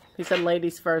himself. He said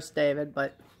ladies first, David,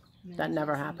 but that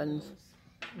never happens.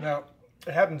 Now,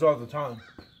 it happens all the time,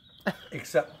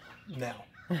 except now.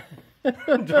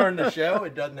 during the show,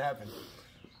 it doesn't happen.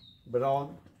 But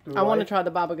all through I want to life- try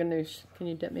the baba ganoush. Can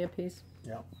you dip me a piece?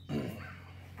 Yeah.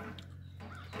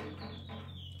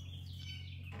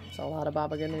 It's a lot of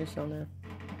baba ganoush on there.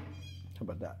 How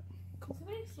about that?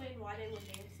 Somebody explain why they would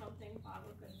name something Baba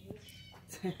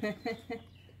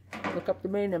Ganoush. Look up the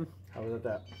meaning. How about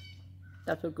that?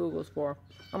 That's what Google's for.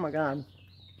 Oh my god.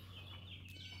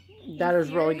 That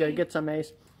is really good. Get some,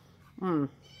 Ace. Mmm.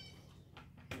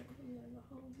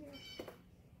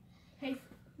 Hey,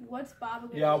 what's Baba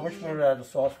Ganoush? Yeah, I wish we had a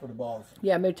sauce for the balls.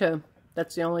 Yeah, me too.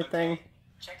 That's the only thing.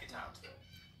 Check it out.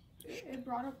 It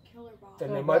brought up killer balls.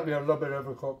 And they might be a little bit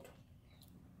overcooked.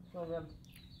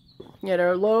 Yeah,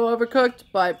 they're a little overcooked,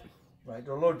 but Right,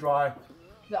 they're a little dry.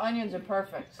 The onions are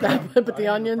perfect. but the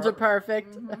onions are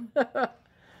perfect.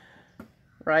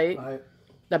 Right? Right.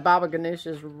 The baba ganoush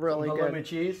is really Some good. halloumi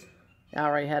cheese. I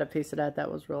already had a piece of that.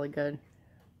 That was really good.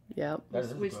 Yep. That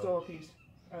is We good. stole a piece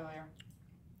earlier.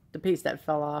 The piece that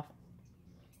fell off.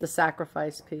 The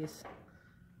sacrifice piece.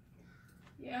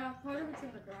 Yeah, part of it's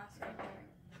in the grass right there.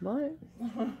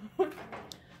 What?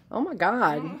 Oh my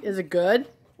god. Is it good?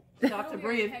 Stop to Weird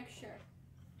breathe. Texture.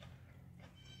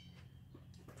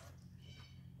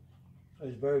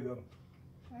 It's very good.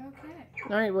 Okay.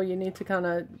 Alright, well you need to kind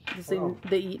of see Wow.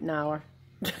 the eating hour.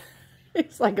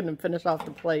 It's like going to finish off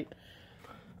the plate.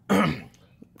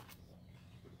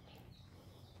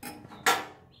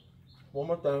 One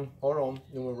more thing. Hold on.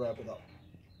 Then we'll wrap it up.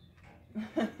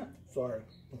 Sorry.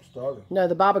 I'm starving. No,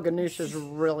 the baba ganoush is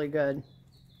really good.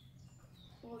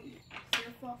 Well, it's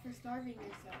your fault for starving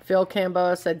yourself. Phil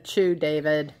Camboa said, chew,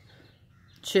 David.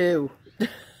 Chew.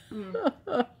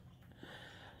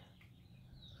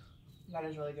 That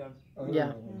is really good.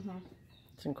 Yeah.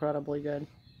 It's incredibly good.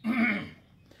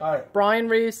 All right. Brian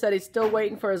Reeves said he's still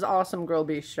waiting for his awesome grill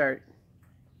beef shirt.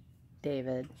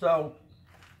 David. So,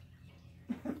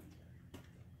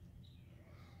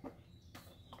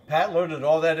 Pat loaded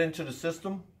all that into the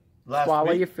system last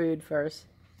Swallow week. your food first.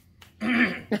 We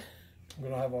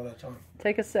don't have all that time.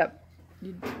 Take a sip.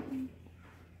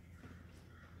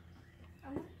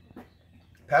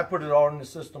 Pat put it all in the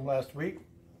system last week.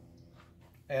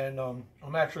 And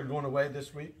I'm actually going away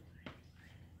this week.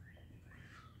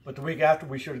 But the week after,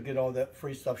 we should get all that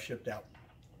free stuff shipped out.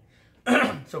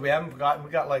 So we haven't forgotten.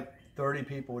 We got like 30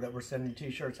 people that were sending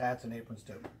t-shirts, hats, and aprons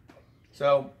to.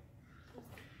 So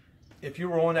if you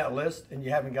were on that list and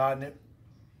you haven't gotten it,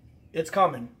 it's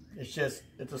coming. It's just,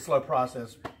 it's a slow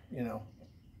process, you know,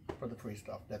 for the free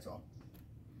stuff. That's all.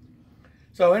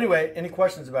 So anyway, any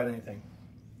questions about anything?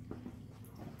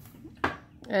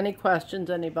 Any questions,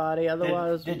 anybody?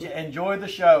 Otherwise, Did you enjoy the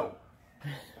show?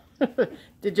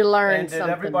 did you learn And did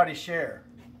something? everybody share?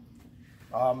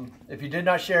 If you did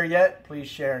not share yet, please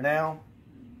share now.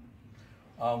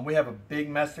 We have a big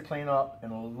mess to clean up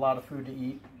and a lot of food to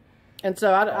eat. And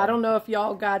so I don't know if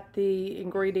y'all got the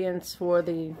ingredients for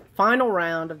the final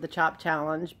round of the Chop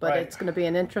Challenge, but Right. it's going to be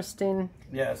an interesting.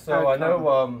 Yeah, so I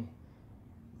know.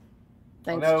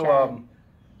 Thanks, I know. Chad.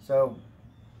 So,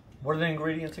 what are the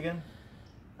ingredients again?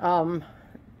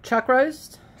 Chuck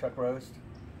roast. Chuck roast.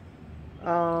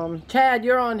 Chad,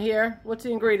 you're on here. What's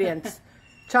the ingredients?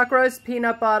 Chuck roast,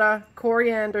 peanut butter,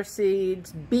 coriander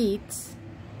seeds, beets,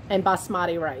 and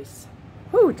basmati rice.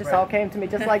 Whew, just Right. all came to me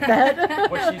just like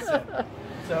that. What she said.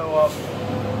 So,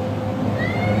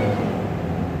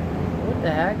 What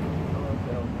the heck?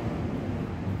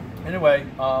 anyway,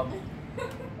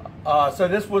 so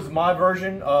this was my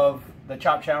version of the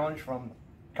Chop Challenge from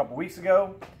a couple weeks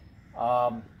ago.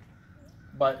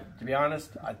 But to be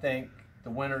honest, I think the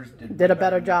winners Did a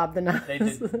better job than us. They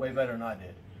did way better than I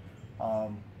did.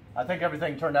 I think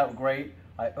everything turned out great.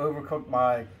 I overcooked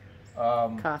my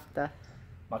Kafta.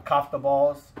 my kafta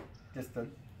balls just a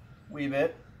wee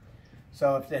bit.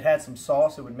 So if it had some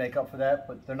sauce, it would make up for that.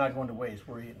 But they're not going to waste.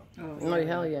 We're eating them. Oh,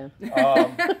 hell yeah.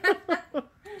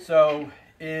 So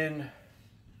in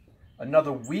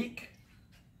another week,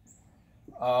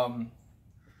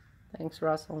 Thanks,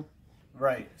 Russell.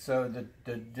 right. So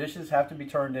the dishes have to be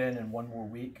turned in one more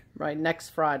week. Right, next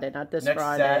Friday, not this Next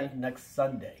Friday. next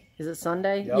Sunday. Is it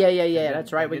Sunday? Yep. Yeah, And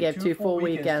that's right. we We get gave 2 two full full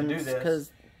weekends to weekends do this.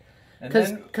 because And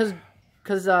then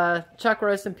Chuck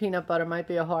roast and peanut butter might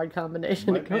be a hard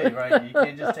combination. might be, right. You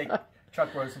can't just take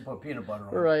chuck roast and put peanut butter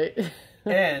on it. Right.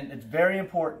 And it's very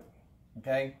important,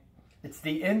 okay? It's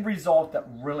the end result that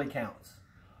really counts.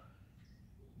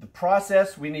 The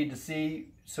process we need to see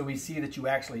so we see that you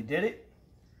actually did it,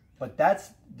 but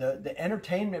that's the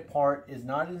entertainment part is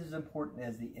not as important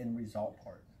as the end result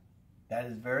part. That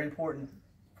is very important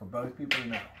for both people to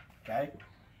know, okay?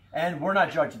 And we're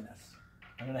not judging this.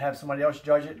 I'm going to have somebody else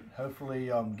judge it,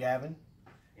 hopefully Gavin.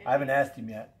 I haven't asked him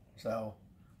yet, so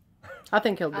I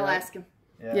think he'll do I'll it. ask him.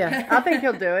 Yeah, I think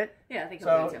he'll do it. Yeah, I think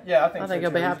he'll do so it too. yeah, I I think think so he'll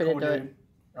be too. He's a happy to cool do it. dude.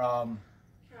 Can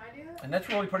I do it? And that's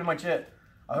really pretty much it.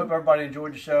 I hope everybody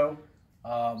enjoyed the show.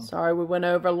 Sorry we went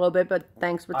over a little bit, but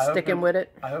thanks for sticking with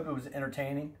it. I hope it was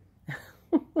entertaining.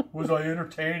 Was I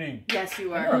entertaining? Yes,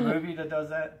 you Is there a are. movie that does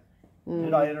that?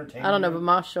 Did I entertain I don't know, you? but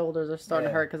my shoulders are starting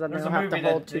to hurt because I There's don't a have to movie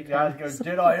hold that two the guys pens. goes,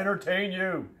 "Did I entertain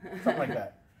you?" Something like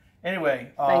that.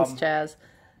 Anyway, Thanks, Chaz.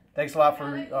 thanks a lot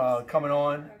for coming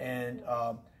on. And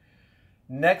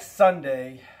next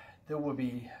Sunday there will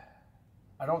be.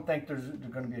 I don't think there's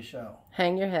going to be a show.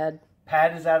 Hang your head.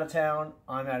 Pat is out of town.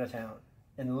 I'm out of town.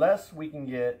 Unless we can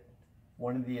get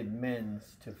one of the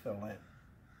admins to fill in.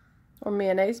 Or me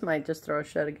and Ace might just throw a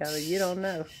show together. You don't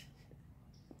know.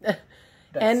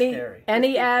 That's scary.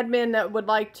 Any admin that would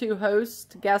like to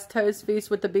guest host Feast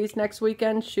with the Beast next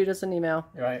weekend, shoot us an email.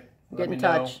 Right. Get in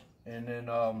touch. Know. And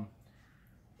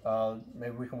then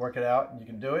maybe we can work it out and you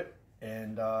can do it.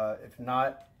 And if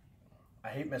not, I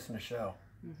hate missing a show.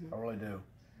 I really do.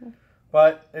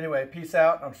 But anyway, peace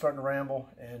out. I'm starting to ramble,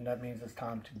 and that means it's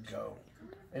time to go.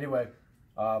 Anyway,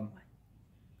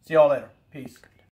 see y'all later. Peace.